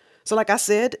others. So, like I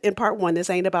said in part one, this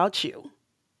ain't about you.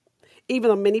 Even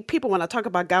though many people, when I talk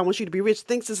about God wants you to be rich,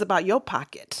 thinks it's about your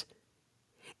pocket.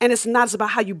 And it's not, it's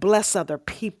about how you bless other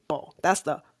people. That's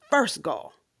the first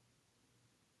goal.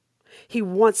 He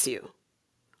wants you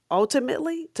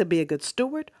ultimately to be a good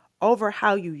steward over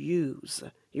how you use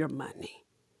your money.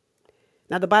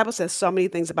 Now, the Bible says so many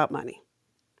things about money.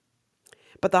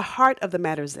 But the heart of the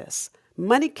matter is this: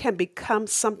 money can become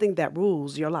something that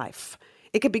rules your life.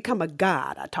 It can become a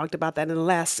god. I talked about that in the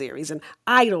last series, an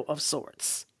idol of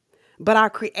sorts. But our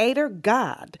Creator,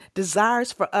 God,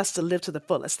 desires for us to live to the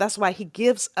fullest. That's why He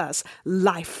gives us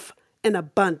life in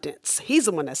abundance. He's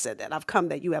the one that said that. I've come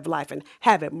that you have life and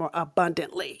have it more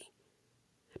abundantly.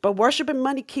 But worshiping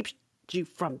money keeps you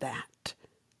from that.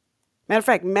 Matter of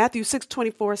fact, Matthew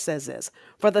 6:24 says this: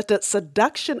 for the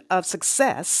seduction of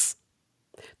success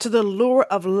to the lure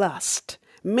of lust,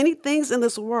 many things in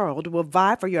this world will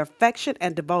vie for your affection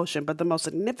and devotion, but the most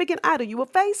significant idol you will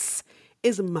face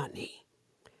is money.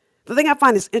 The thing I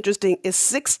find is interesting is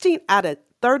 16 out of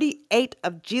 38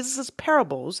 of Jesus'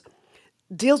 parables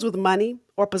deals with money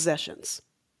or possessions.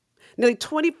 Nearly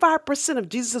 25% of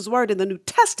Jesus' word in the New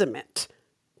Testament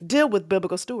deal with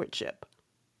biblical stewardship.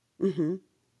 1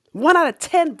 out of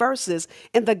 10 verses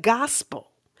in the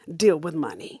gospel deal with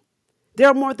money. There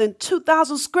are more than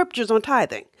 2,000 scriptures on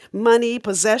tithing, money,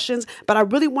 possessions, but I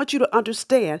really want you to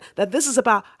understand that this is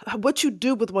about what you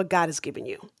do with what God has given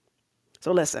you.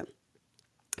 So listen,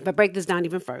 if I break this down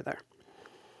even further,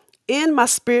 in my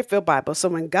Spirit-filled Bible, so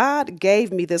when God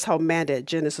gave me this whole mandate,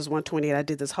 Genesis 1:28, I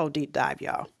did this whole deep dive,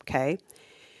 y'all, okay?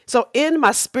 So in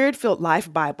my Spirit-filled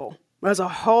Life Bible, there's a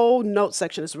whole note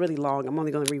section that's really long. I'm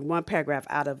only going to read one paragraph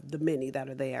out of the many that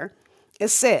are there. It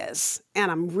says,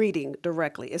 and I'm reading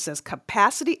directly, it says,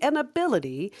 capacity and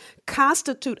ability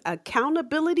constitute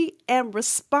accountability and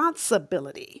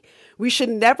responsibility. We should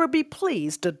never be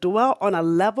pleased to dwell on a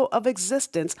level of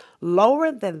existence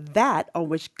lower than that on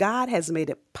which God has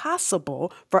made it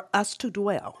possible for us to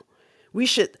dwell. We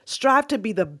should strive to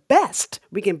be the best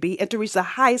we can be and to reach the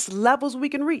highest levels we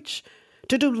can reach.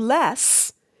 To do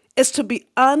less is to be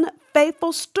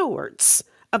unfaithful stewards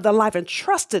of the life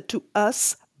entrusted to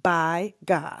us by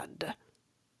God.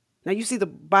 Now you see the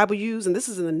Bible used, and this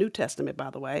is in the New Testament,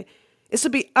 by the way, is to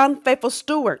be unfaithful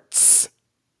stewards.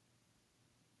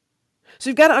 So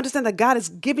you've got to understand that God has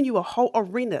given you a whole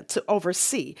arena to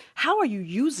oversee. How are you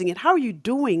using it? How are you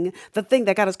doing the thing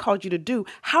that God has called you to do?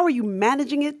 How are you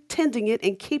managing it, tending it,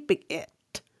 and keeping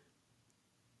it?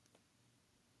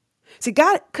 See,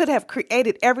 God could have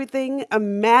created everything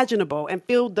imaginable and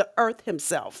filled the earth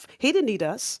Himself. He didn't need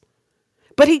us.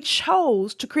 But He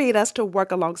chose to create us to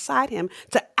work alongside Him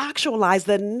to actualize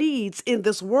the needs in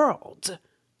this world.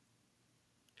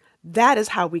 That is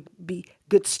how we be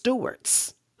good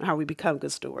stewards, how we become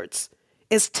good stewards,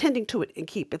 is tending to it and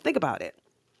keep it. Think about it.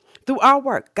 Through our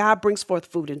work, God brings forth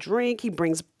food and drink. He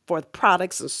brings forth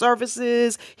products and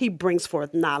services. He brings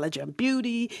forth knowledge and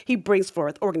beauty. He brings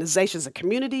forth organizations and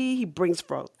community. He brings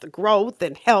forth the growth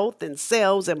and health and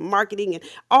sales and marketing and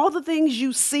all the things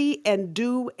you see and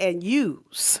do and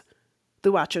use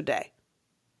throughout your day.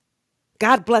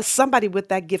 God bless somebody with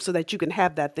that gift so that you can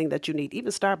have that thing that you need.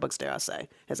 Even Starbucks, dare I say,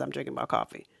 as I'm drinking my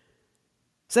coffee.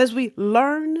 So as we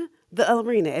learn the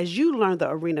arena, as you learn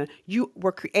the arena you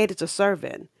were created to serve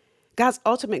in, God's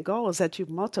ultimate goal is that you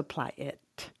multiply it.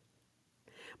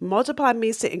 Multiply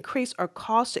means to increase or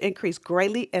cause to increase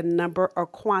greatly in number or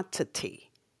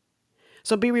quantity.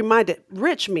 So be reminded,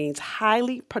 rich means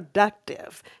highly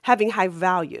productive, having high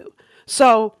value.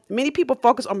 So many people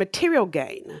focus on material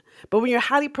gain, but when you're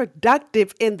highly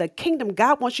productive in the kingdom,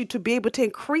 God wants you to be able to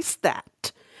increase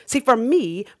that. See, for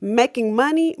me, making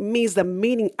money means the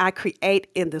meaning I create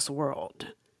in this world.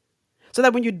 So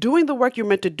that when you're doing the work you're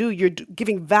meant to do, you're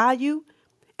giving value.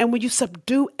 And when you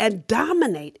subdue and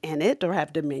dominate in it or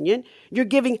have dominion, you're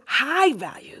giving high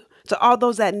value to all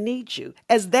those that need you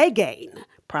as they gain.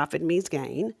 Profit means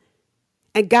gain.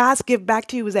 And God's give back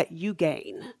to you is that you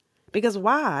gain. Because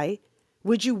why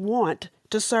would you want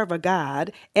to serve a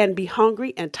God and be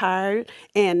hungry and tired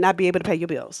and not be able to pay your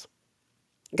bills?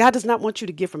 God does not want you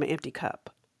to give from an empty cup.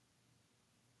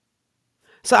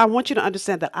 So I want you to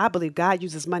understand that I believe God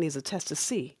uses money as a test to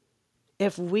see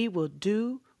if we will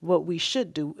do what we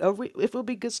should do, or if we'll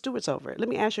be good stewards over it. Let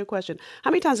me ask you a question. How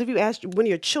many times have you asked one of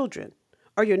your children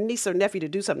or your niece or nephew to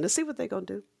do something to see what they're going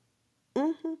to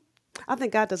do? I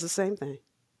think God does the same thing.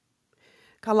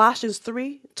 Colossians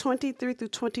 3:23 through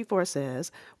 24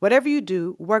 says, whatever you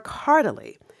do, work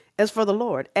heartily as for the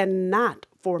Lord and not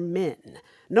for men,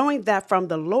 knowing that from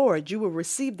the Lord you will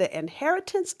receive the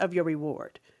inheritance of your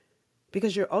reward,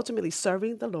 because you're ultimately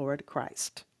serving the Lord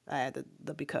Christ. I added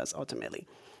the because ultimately.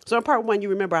 So in part one, you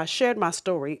remember I shared my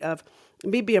story of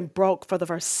me being broke for the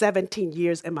first 17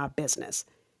 years in my business.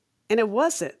 And it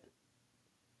wasn't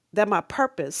that my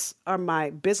purpose or my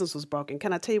business was broken.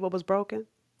 Can I tell you what was broken?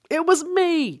 It was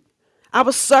me. I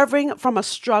was serving from a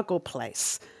struggle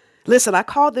place. Listen, I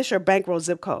call this your bankroll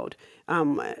zip code.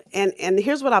 And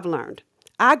here's what I've learned.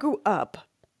 I grew up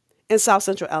in South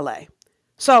Central LA.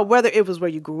 So whether it was where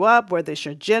you grew up, whether it's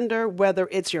your gender, whether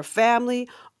it's your family,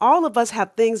 all of us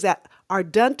have things that are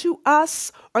done to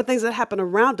us or things that happen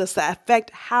around us that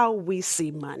affect how we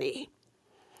see money.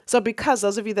 So because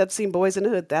those of you that have seen Boys in the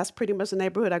Hood, that's pretty much the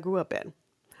neighborhood I grew up in.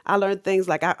 I learned things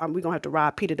like we're going to have to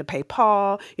rob Peter to pay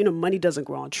Paul. Money doesn't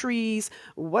grow on trees.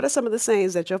 What are some of the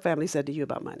sayings that your family said to you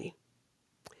about money?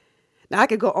 Now, I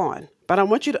could go on, but I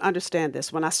want you to understand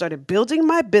this. When I started building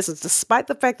my business, despite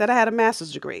the fact that I had a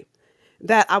master's degree,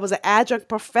 that I was an adjunct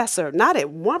professor, not at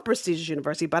one prestigious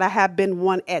university, but I have been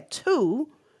one at two.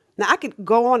 Now, I could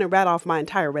go on and rattle off my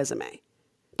entire resume,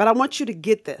 but I want you to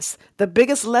get this. The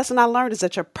biggest lesson I learned is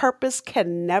that your purpose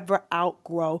can never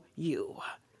outgrow you.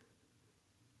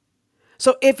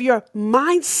 So if your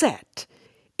mindset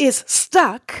is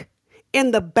stuck in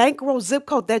the bankroll zip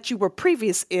code that you were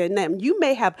previous in, and you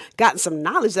may have gotten some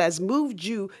knowledge that has moved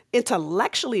you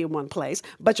intellectually in one place,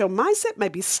 but your mindset may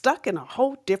be stuck in a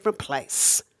whole different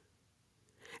place.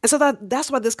 And so that's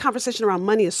why this conversation around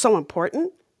money is so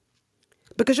important,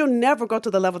 because you'll never go to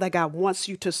the level that God wants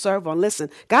you to serve on. Listen,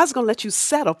 God's going to let you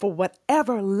settle for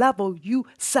whatever level you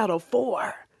settle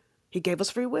for. He gave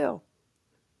us free will.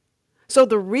 So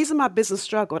the reason my business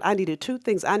struggled, I needed two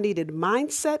things. I needed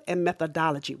mindset and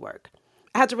methodology work.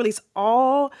 I had to release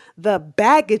all the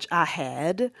baggage I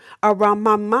had around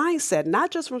my mindset, not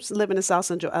just from living in South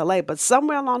Central LA, but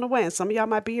somewhere along the way, and some of y'all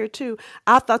might be here too,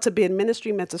 I thought to be in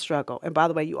ministry meant to struggle. And by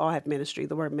the way, you all have ministry.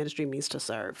 The word ministry means to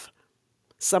serve.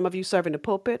 Some of you serve in the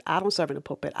pulpit. I don't serve in the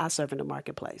pulpit. I serve in the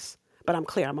marketplace. But I'm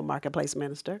clear, I'm a marketplace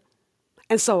minister.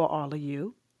 And so are all of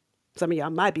you. Some of y'all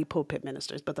might be pulpit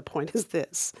ministers, but the point is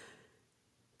this.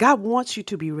 God wants you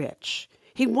to be rich.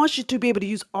 He wants you to be able to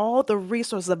use all the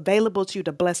resources available to you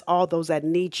to bless all those that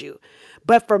need you.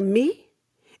 But for me,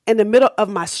 in the middle of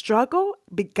my struggle,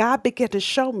 God began to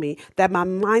show me that my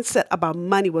mindset about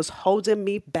money was holding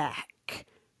me back.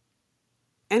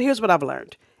 And here's what I've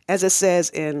learned. As it says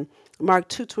in Mark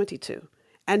 2:22,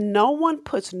 and no one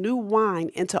puts new wine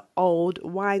into old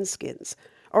wineskins,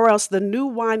 or else the new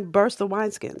wine bursts the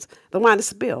wineskins. The wine is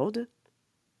spilled,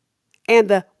 and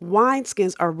the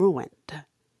wineskins are ruined.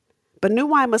 But new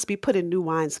wine must be put in new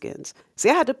wineskins. See,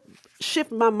 I had to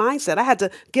shift my mindset. I had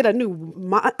to get new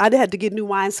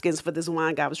wineskins for this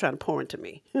wine God was trying to pour into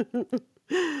me.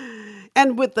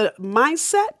 And with the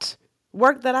mindset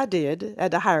work that I did, I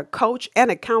had to hire a coach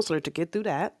and a counselor to get through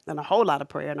that, and a whole lot of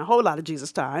prayer and a whole lot of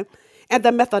Jesus time. And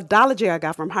the methodology I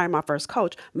got from hiring my first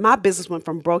coach, my business went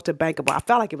from broke to bankable. I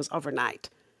felt like it was overnight,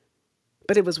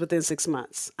 but it was within 6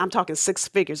 months. I'm talking six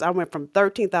figures. I went from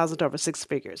 13,000 to over six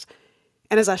figures.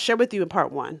 And as I shared with you in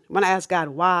part one, when I asked God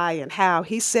why and how,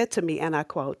 he said to me, and I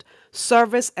quote,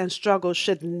 service and struggle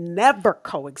should never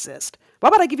coexist. Why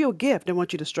would I give you a gift and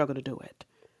want you to struggle to do it?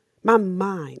 My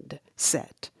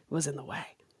mindset was in the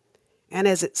way. And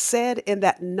as it said in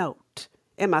that note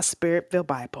in my Spirit-filled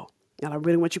Bible, and I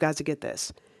really want you guys to get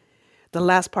this, the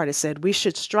last part, it said, we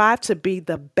should strive to be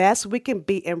the best we can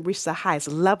be and reach the highest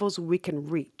levels we can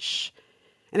reach.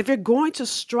 And if you're going to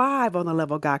strive on the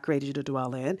level God created you to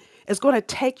dwell in, it's going to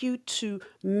take you to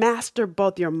master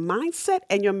both your mindset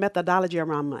and your methodology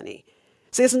around money.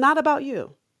 See, it's not about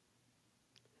you.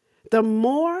 The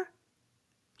more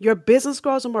your business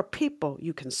grows, the more people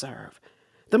you can serve.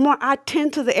 The more I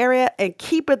tend to the area and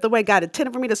keep it the way God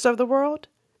intended for me to serve the world,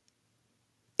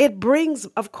 it brings,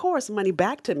 of course, money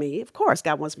back to me. Of course,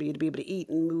 God wants me to be able to eat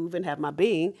and move and have my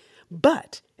being,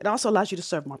 but it also allows you to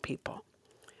serve more people.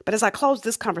 But as I close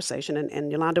this conversation,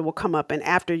 and Yolanda will come up, and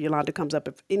after Yolanda comes up,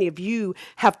 if any of you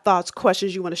have thoughts,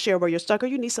 questions you want to share where you're stuck or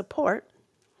you need support,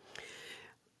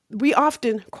 we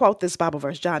often quote this Bible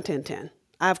verse, John 10:10.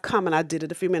 I've come and I did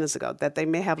it a few minutes ago, that they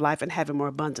may have life and have it more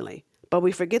abundantly. But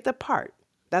we forget the part.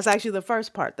 That's actually the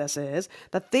first part that says,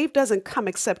 the thief doesn't come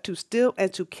except to steal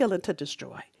and to kill and to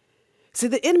destroy. See,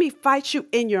 the enemy fights you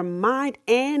in your mind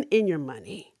and in your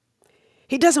money.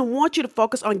 He doesn't want you to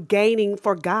focus on gaining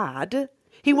for God.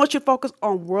 He wants you to focus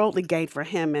on worldly gain for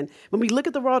him. And when we look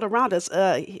at the world around us,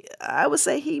 I would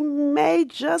say he may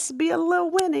just be a little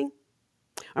winning.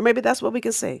 Or maybe that's what we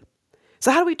can see.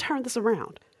 So how do we turn this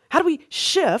around? How do we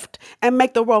shift and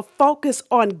make the world focus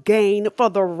on gain for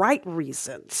the right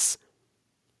reasons?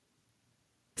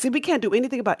 See, we can't do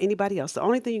anything about anybody else. The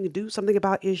only thing you can do something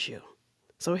about is you.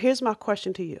 So here's my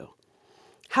question to you.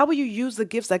 How will you use the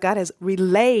gifts that God has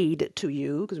relayed to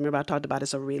you? Because remember, I talked about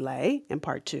it's a relay in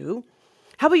part 2.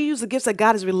 How will you use the gifts that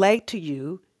God has relayed to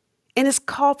you and it's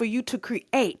called for you to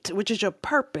create, which is your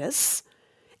purpose,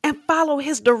 and follow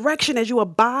his direction as you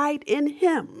abide in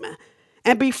him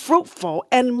and be fruitful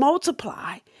and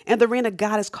multiply in the arena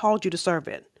God has called you to serve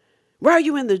in? Where are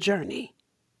you in the journey?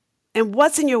 And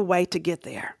what's in your way to get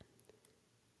there?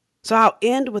 So I'll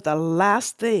end with the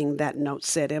last thing that note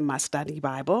said in my study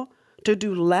Bible. To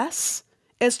do less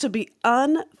is to be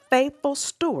unfaithful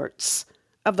stewards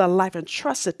of the life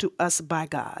entrusted to us by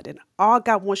God. And all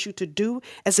God wants you to do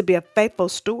is to be a faithful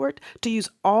steward, to use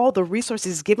all the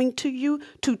resources given to you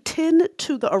to tend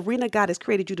to the arena God has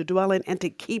created you to dwell in and to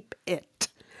keep it.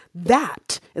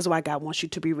 That is why God wants you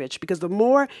to be rich, because the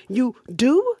more you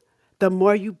do, the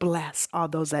more you bless all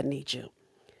those that need you.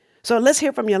 So let's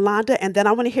hear from Yolanda, and then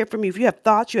I want to hear from you. If you have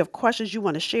thoughts, you have questions you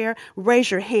want to share, raise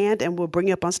your hand, and we'll bring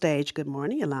you up on stage. Good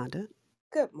morning, Yolanda.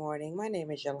 Good morning. My name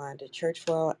is Yolanda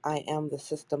Churchwell. I am the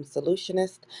system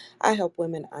solutionist. I help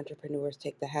women entrepreneurs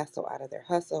take the hassle out of their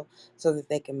hustle so that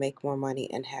they can make more money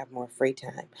and have more free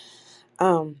time.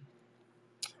 Um,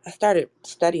 I started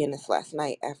studying this last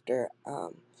night after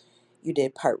you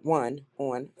did part 1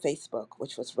 on Facebook,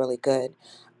 which was really good.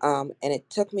 And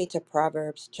it took me to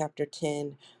Proverbs chapter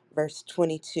 10, verse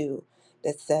 22,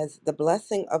 that says, "The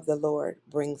blessing of the Lord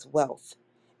brings wealth,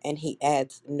 and he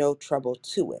adds no trouble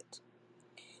to it."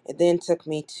 It then took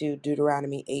me to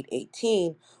Deuteronomy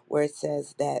 8:18, where it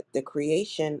says that the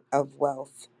creation of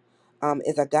wealth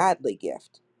is a godly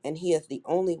gift, and he is the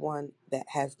only one that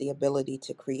has the ability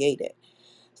to create it.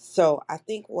 So I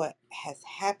think what has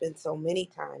happened so many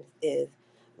times is,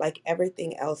 like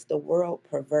everything else, the world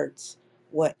perverts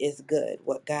what is good,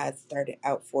 what God started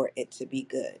out for it to be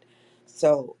good.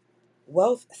 So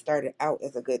wealth started out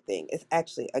as a good thing. It's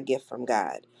actually a gift from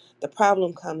God. The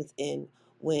problem comes in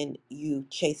when you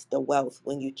chase the wealth,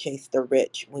 when you chase the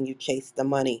rich, when you chase the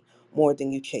money more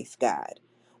than you chase God.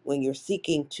 When you're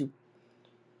seeking to,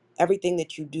 everything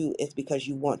that you do is because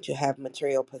you want to have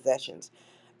material possessions.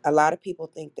 A lot of people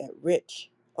think that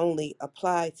rich only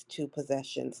applies to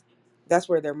possessions. That's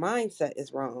where their mindset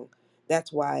is wrong.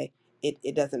 That's why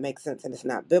it doesn't make sense and it's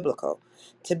not biblical.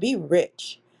 To be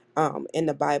rich, in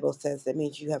the Bible says that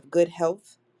means you have good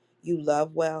health, you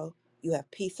love well, you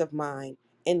have peace of mind,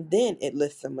 and then it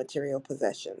lists some material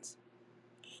possessions.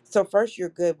 So first you're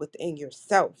good within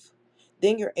yourself.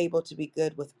 Then you're able to be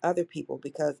good with other people,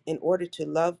 because in order to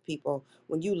love people,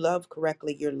 when you love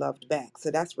correctly, you're loved back. So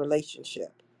that's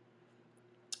relationship.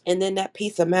 And then that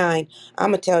peace of mind, I'm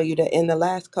gonna tell you that in the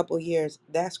last couple years,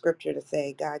 that scripture to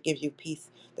say God gives you peace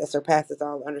that surpasses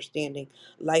all understanding,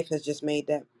 life has just made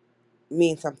that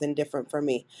mean something different for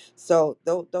me. So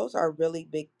those are really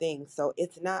big things. So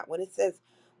it's not, when it says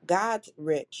God's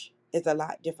rich, is a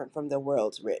lot different from the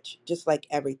world's rich, just like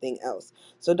everything else.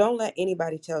 So don't let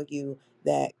anybody tell you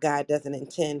that God doesn't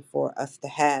intend for us to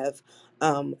have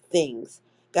things.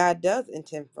 God does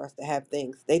intend for us to have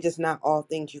things. They just not all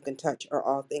things you can touch or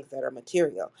all things that are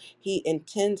material. He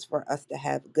intends for us to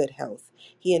have good health.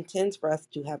 He intends for us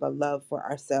to have a love for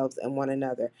ourselves and one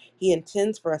another. He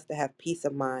intends for us to have peace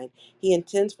of mind. He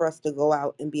intends for us to go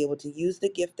out and be able to use the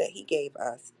gift that he gave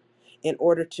us in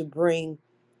order to bring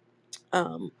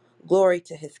um, glory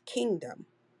to his kingdom.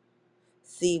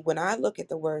 See, when I look at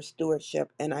the word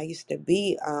stewardship, and I used to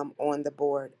be on the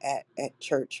board at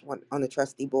church, on the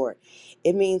trustee board,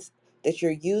 it means that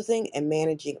you're using and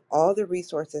managing all the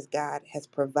resources God has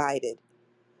provided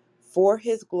for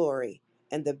His glory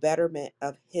and the betterment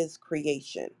of His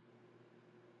creation.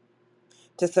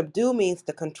 To subdue means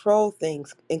to control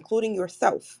things, including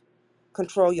yourself.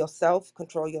 Control yourself,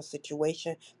 control your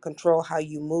situation, control how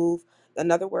you move.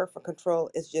 Another word for control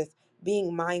is just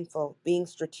being mindful, being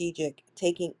strategic,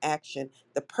 taking action,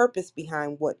 the purpose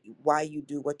behind why you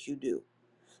do what you do.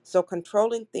 So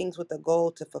controlling things with a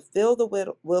goal to fulfill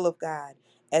the will of God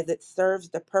as it serves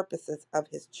the purposes of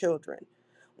His children.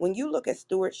 When you look at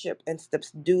stewardship and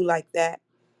subdue like that,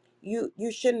 you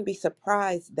shouldn't be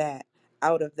surprised that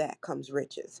out of that comes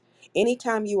riches.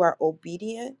 Anytime you are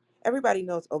obedient, everybody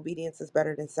knows obedience is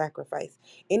better than sacrifice.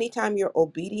 Anytime you're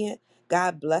obedient,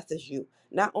 God blesses you,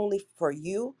 not only for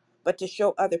you, but to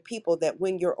show other people that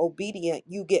when you're obedient,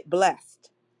 you get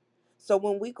blessed. So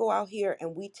when we go out here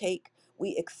and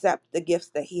we accept the gifts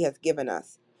that He has given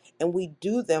us, and we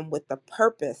do them with the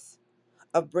purpose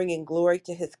of bringing glory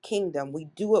to His kingdom. We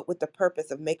do it with the purpose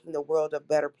of making the world a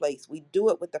better place. We do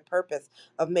it with the purpose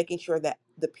of making sure that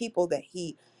the people that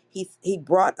he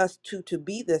brought us to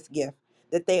be this gift,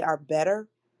 that they are better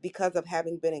because of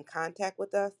having been in contact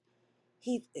with us.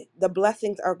 He The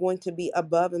blessings are going to be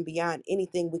above and beyond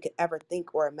anything we could ever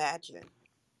think or imagine.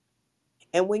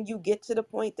 And when you get to the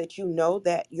point that you know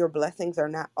that your blessings are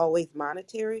not always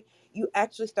monetary, you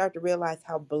actually start to realize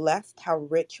how blessed, how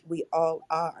rich we all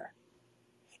are.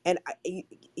 And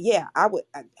yeah, I would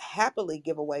happily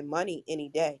give away money any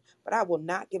day, but I will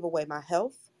not give away my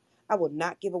health. I will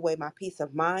not give away my peace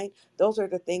of mind. Those are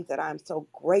the things that I'm so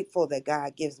grateful that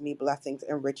God gives me blessings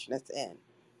and richness in.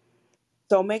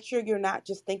 So make sure you're not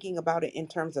just thinking about it in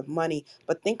terms of money,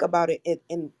 but think about it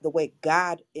in the way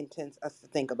God intends us to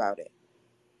think about it.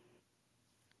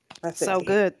 That's it, So T.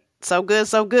 good. So good.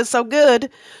 So good. So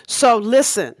good. So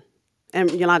listen. And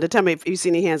Yolanda, tell me if you see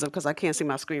any hands up because I can't see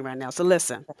my screen right now. So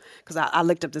listen, because I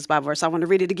looked up this Bible verse. I want to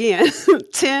read it again.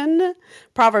 10,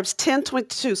 Proverbs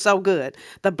 10:22. So good.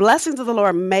 The blessings of the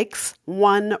Lord makes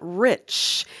one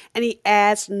rich, and He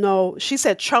adds no, she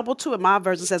said trouble to it. My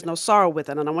version says no sorrow with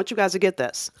it. And I want you guys to get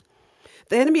this.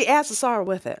 The enemy adds the sorrow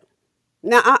with it.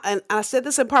 Now, and I said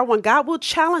this in part one, God will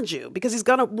challenge you because He's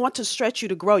going to want to stretch you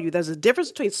to grow you. There's a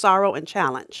difference between sorrow and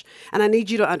challenge. And I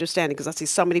need you to understand it because I see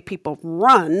so many people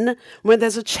run when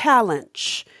there's a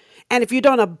challenge. And if you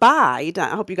don't abide, I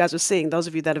hope you guys are seeing, those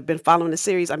of you that have been following the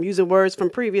series, I'm using words from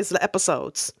previous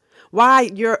episodes, why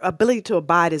your ability to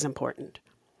abide is important.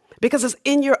 Because it's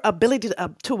in your ability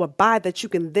to abide that you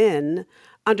can then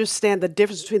understand the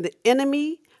difference between the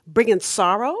enemy bringing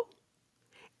sorrow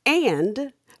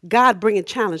and God bringing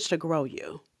challenge to grow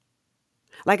you.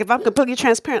 Like if I'm completely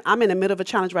transparent, I'm in the middle of a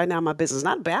challenge right now in my business,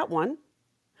 not a bad one.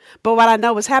 But what I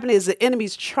know is happening is the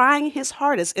enemy's trying his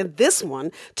hardest in this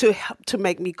one to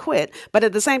make me quit. But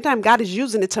at the same time, God is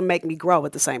using it to make me grow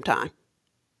at the same time.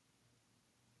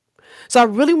 So I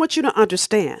really want you to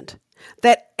understand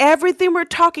that everything we're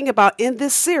talking about in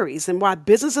this series and why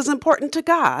business is important to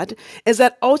God is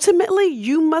that ultimately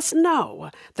you must know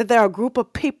that there are a group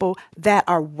of people that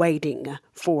are waiting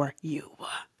for you.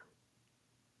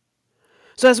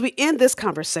 So as we end this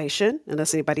conversation,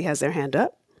 unless anybody has their hand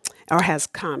up or has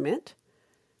comment,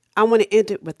 I want to end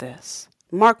it with this.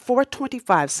 Mark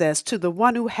 4:25 says, to the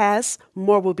one who has,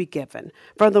 more will be given.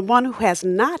 From the one who has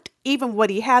not, even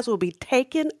what he has will be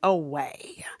taken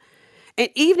away. And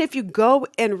even if you go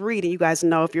and read, and you guys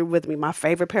know if you're with me, my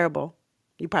favorite parable,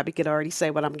 you probably could already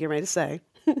say what I'm getting ready to say.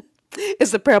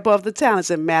 It's the parable of the talents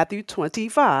in Matthew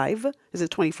 25. Is it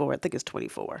 24? I think it's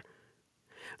 24.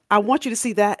 I want you to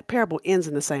see that parable ends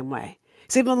in the same way.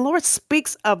 See, when the Lord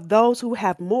speaks of those who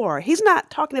have more, He's not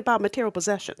talking about material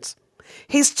possessions.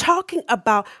 He's talking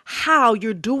about how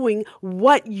you're doing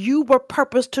what you were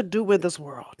purposed to do in this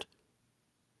world.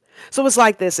 So it's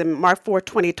like this in Mark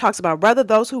 4:20, it talks about rather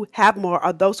those who have more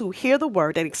are those who hear the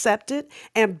word and accept it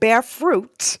and bear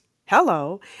fruit.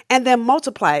 Hello. And then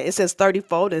multiply it. It says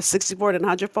 30-fold and 60-fold and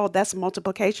 100-fold. That's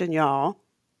multiplication, y'all.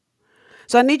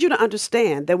 So I need you to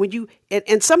understand that when you,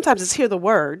 and sometimes it's hear the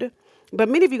word, but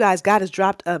many of you guys, God has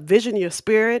dropped a vision in your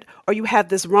spirit, or you have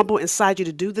this rumble inside you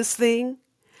to do this thing.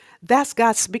 That's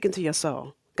God speaking to your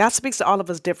soul. God speaks to all of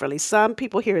us differently. Some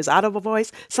people hear his audible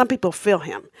voice. Some people feel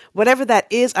him. Whatever that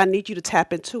is, I need you to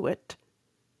tap into it.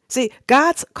 See,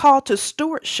 God's call to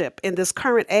stewardship in this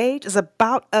current age is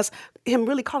about us, him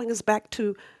really calling us back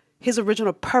to his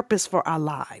original purpose for our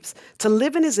lives, to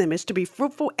live in his image, to be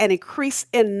fruitful and increase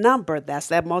in number. That's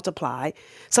that multiply.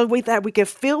 So that we can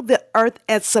fill the earth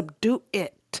and subdue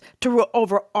it. to rule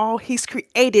over all he's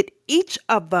created each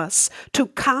of us to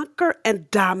conquer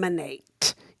and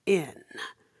dominate in.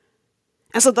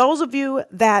 And so those of you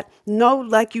that know,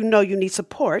 like you need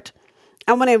support,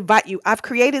 I want to invite you. I've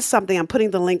created something. I'm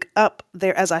putting the link up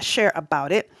there as I share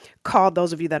about it, called,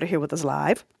 those of you that are here with us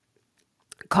live,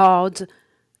 called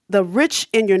the Rich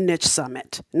in Your Niche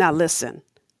Summit. Now listen,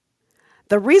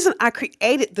 the reason I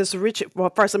created this rich,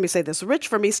 well, first let me say this. Rich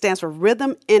for me stands for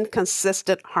rhythm and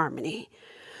consistent harmony.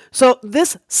 So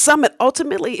this summit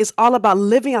ultimately is all about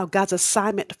living out God's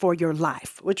assignment for your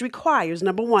life, which requires,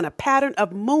 number one, a pattern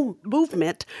of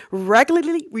movement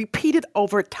regularly repeated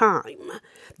over time.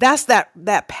 That's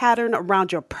that pattern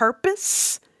around your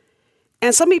purpose.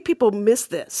 And so many people miss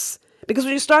this. Because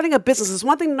when you're starting a business, it's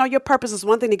one thing to know your purpose, it's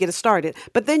one thing to get it started.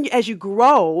 But then as you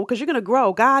grow, because you're going to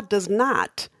grow, God does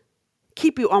not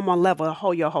keep you on one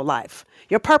level your whole life.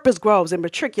 Your purpose grows and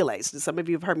matriculates. Some of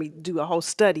you have heard me do a whole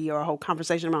study or a whole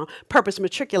conversation around purpose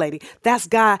matriculating. That's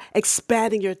God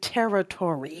expanding your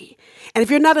territory. And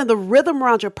if you're not in the rhythm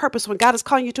around your purpose, when God is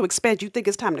calling you to expand, you think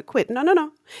it's time to quit.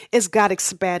 No. It's God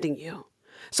expanding you.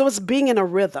 So it's being in a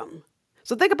rhythm.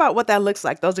 So think about what that looks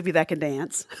like, those of you that can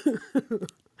dance.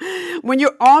 When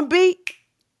you're on beat,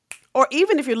 or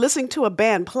even if you're listening to a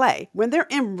band play, when they're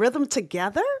in rhythm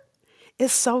together,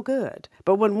 it's so good.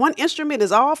 But when one instrument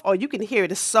is off, you can hear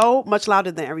it is so much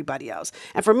louder than everybody else.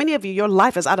 And for many of you, your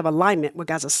life is out of alignment with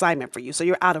God's assignment for you. So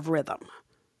you're out of rhythm.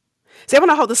 See, I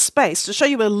want to hold the space to show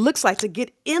you what it looks like to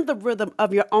get in the rhythm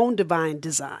of your own divine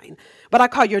design, what I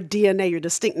call your DNA, your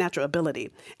distinct natural ability,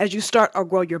 as you start or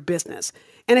grow your business.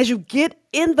 And as you get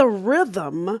in the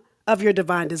rhythm of your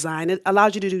divine design, it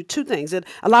allows you to do two things. It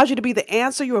allows you to be the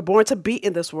answer you were born to be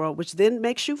in this world, which then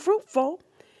makes you fruitful.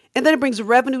 And then it brings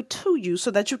revenue to you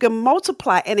so that you can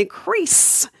multiply and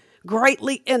increase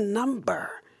greatly in number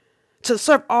to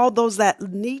serve all those that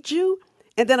need you.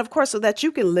 And then, of course, so that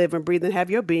you can live and breathe and have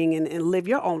your being and live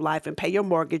your own life and pay your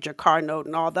mortgage, your car note,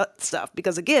 and all that stuff.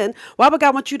 Because again, why would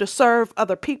God want you to serve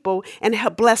other people and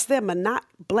help bless them and not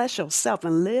bless yourself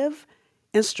and live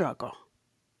and struggle?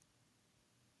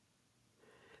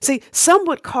 See, some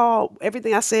would call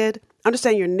everything I said,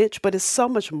 understand your niche, but it's so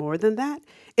much more than that.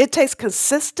 It takes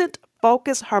consistent,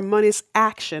 focused, harmonious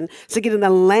action to get in the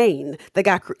lane that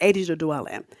God created you to dwell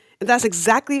in. And that's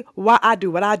exactly why I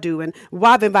do what I do and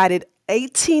why I've invited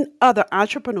 18 other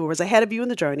entrepreneurs ahead of you in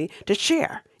the journey to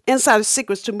share insider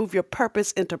secrets to move your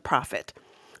purpose into profit.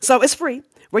 So it's free.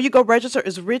 Where you go register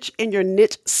is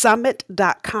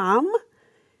richinyournichesummit.com.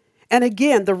 And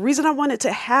again, the reason I wanted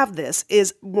to have this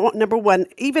is, number one,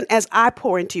 even as I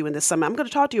pour into you in this summit, I'm going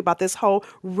to talk to you about this whole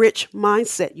rich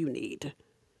mindset you need.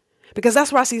 Because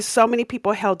that's where I see so many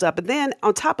people held up. And then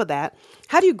on top of that,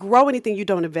 how do you grow anything you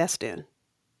don't invest in?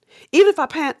 Even if I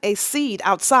plant a seed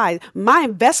outside, my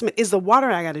investment is the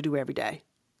watering I got to do every day.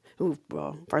 Ooh,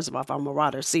 well, first of all, if I'm a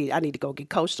water seed, I need to go get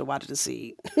coached to water the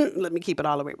seed. Let me keep it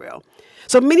all the way real.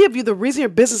 So many of you, the reason your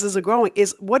businesses are growing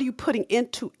is what are you putting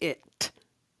into it?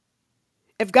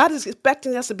 If God is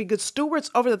expecting us to be good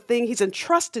stewards over the thing he's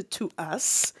entrusted to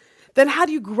us, then how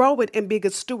do you grow it and be a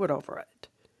good steward over it?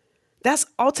 That's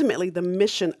ultimately the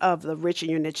mission of the Rich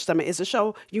in Your Niche Summit, is to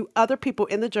show you other people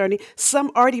in the journey, some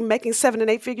already making 7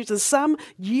 and 8 figures and some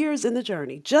years in the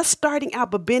journey, just starting out,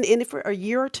 but been in it for a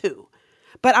year or two.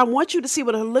 But I want you to see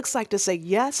what it looks like to say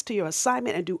yes to your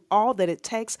assignment and do all that it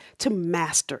takes to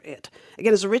master it.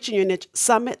 Again, it's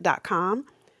richinyournichesummit.com.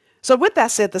 So with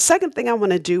that said, the second thing I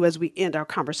want to do as we end our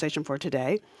conversation for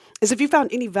today is if you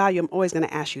found any value, I'm always going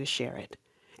to ask you to share it.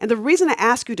 And the reason I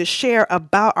ask you to share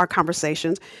about our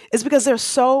conversations is because there are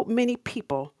so many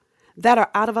people that are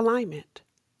out of alignment.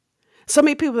 So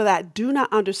many people that do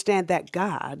not understand that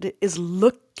God is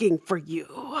looking for you.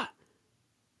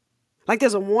 Like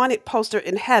there's a wanted poster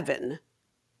in heaven.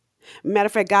 Matter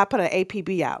of fact, God put an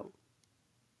APB out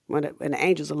and the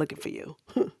angels are looking for you.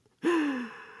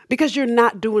 Because you're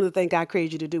not doing the thing God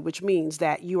created you to do, which means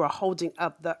that you are holding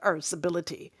up the earth's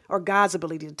ability or God's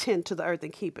ability to tend to the earth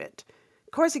and keep it.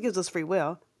 Of course, he gives us free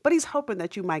will, but he's hoping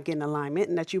that you might get in alignment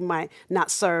and that you might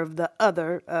not serve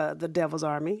the devil's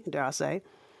army, dare I say.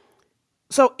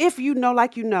 So if you know,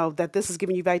 like you know, that this is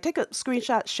giving you value, take a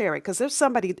screenshot, share it, because there's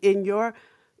somebody in your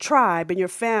tribe, in your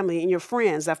family, in your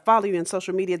friends that follow you in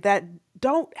social media that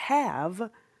don't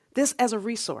have this as a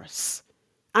resource.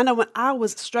 I know when I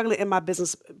was struggling in my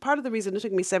business, part of the reason it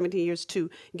took me 17 years to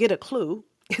get a clue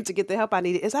and to get the help I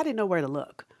needed is I didn't know where to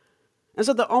look. And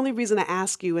so the only reason I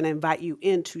ask you and invite you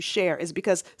in to share is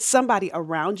because somebody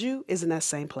around you is in that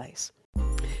same place.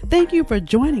 Thank you for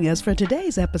joining us for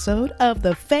today's episode of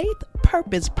the Faith,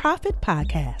 Purpose, Profit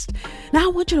Podcast. Now,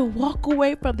 I want you to walk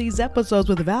away from these episodes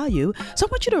with value, so I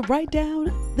want you to write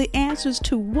down the answers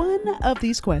to one of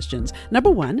these questions. Number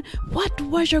one, what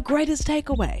was your greatest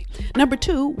takeaway? Number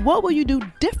two, what will you do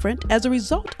different as a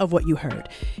result of what you heard?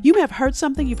 You may have heard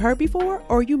something you've heard before,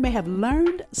 or you may have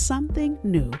learned something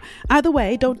new. Either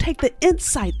way, don't take the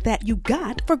insight that you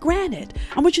got for granted.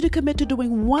 I want you to commit to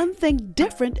doing one thing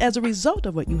different as a result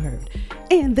of what you heard.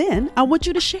 And then I want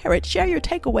you to share it. Share your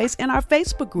takeaways in our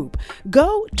Facebook group.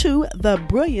 Go to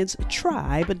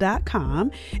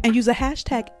thebrilliancetribe.com and use a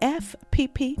hashtag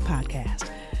FPP podcast.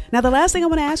 Now, the last thing I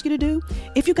want to ask you to do,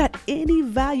 if you got any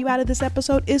value out of this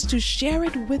episode, is to share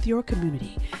it with your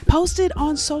community. Post it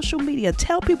on social media.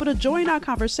 Tell people to join our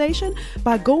conversation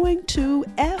by going to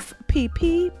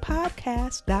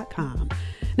fpppodcast.com.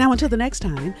 Now, until the next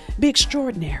time, be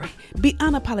extraordinary, be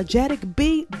unapologetic,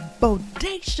 be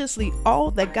bodaciously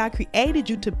all that God created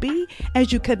you to be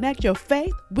as you connect your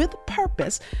faith with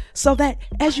purpose, so that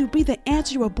as you be the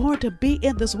answer you were born to be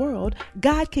in this world,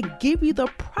 God can give you the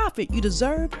profit you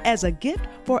deserve as a gift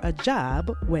for a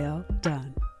job well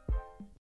done.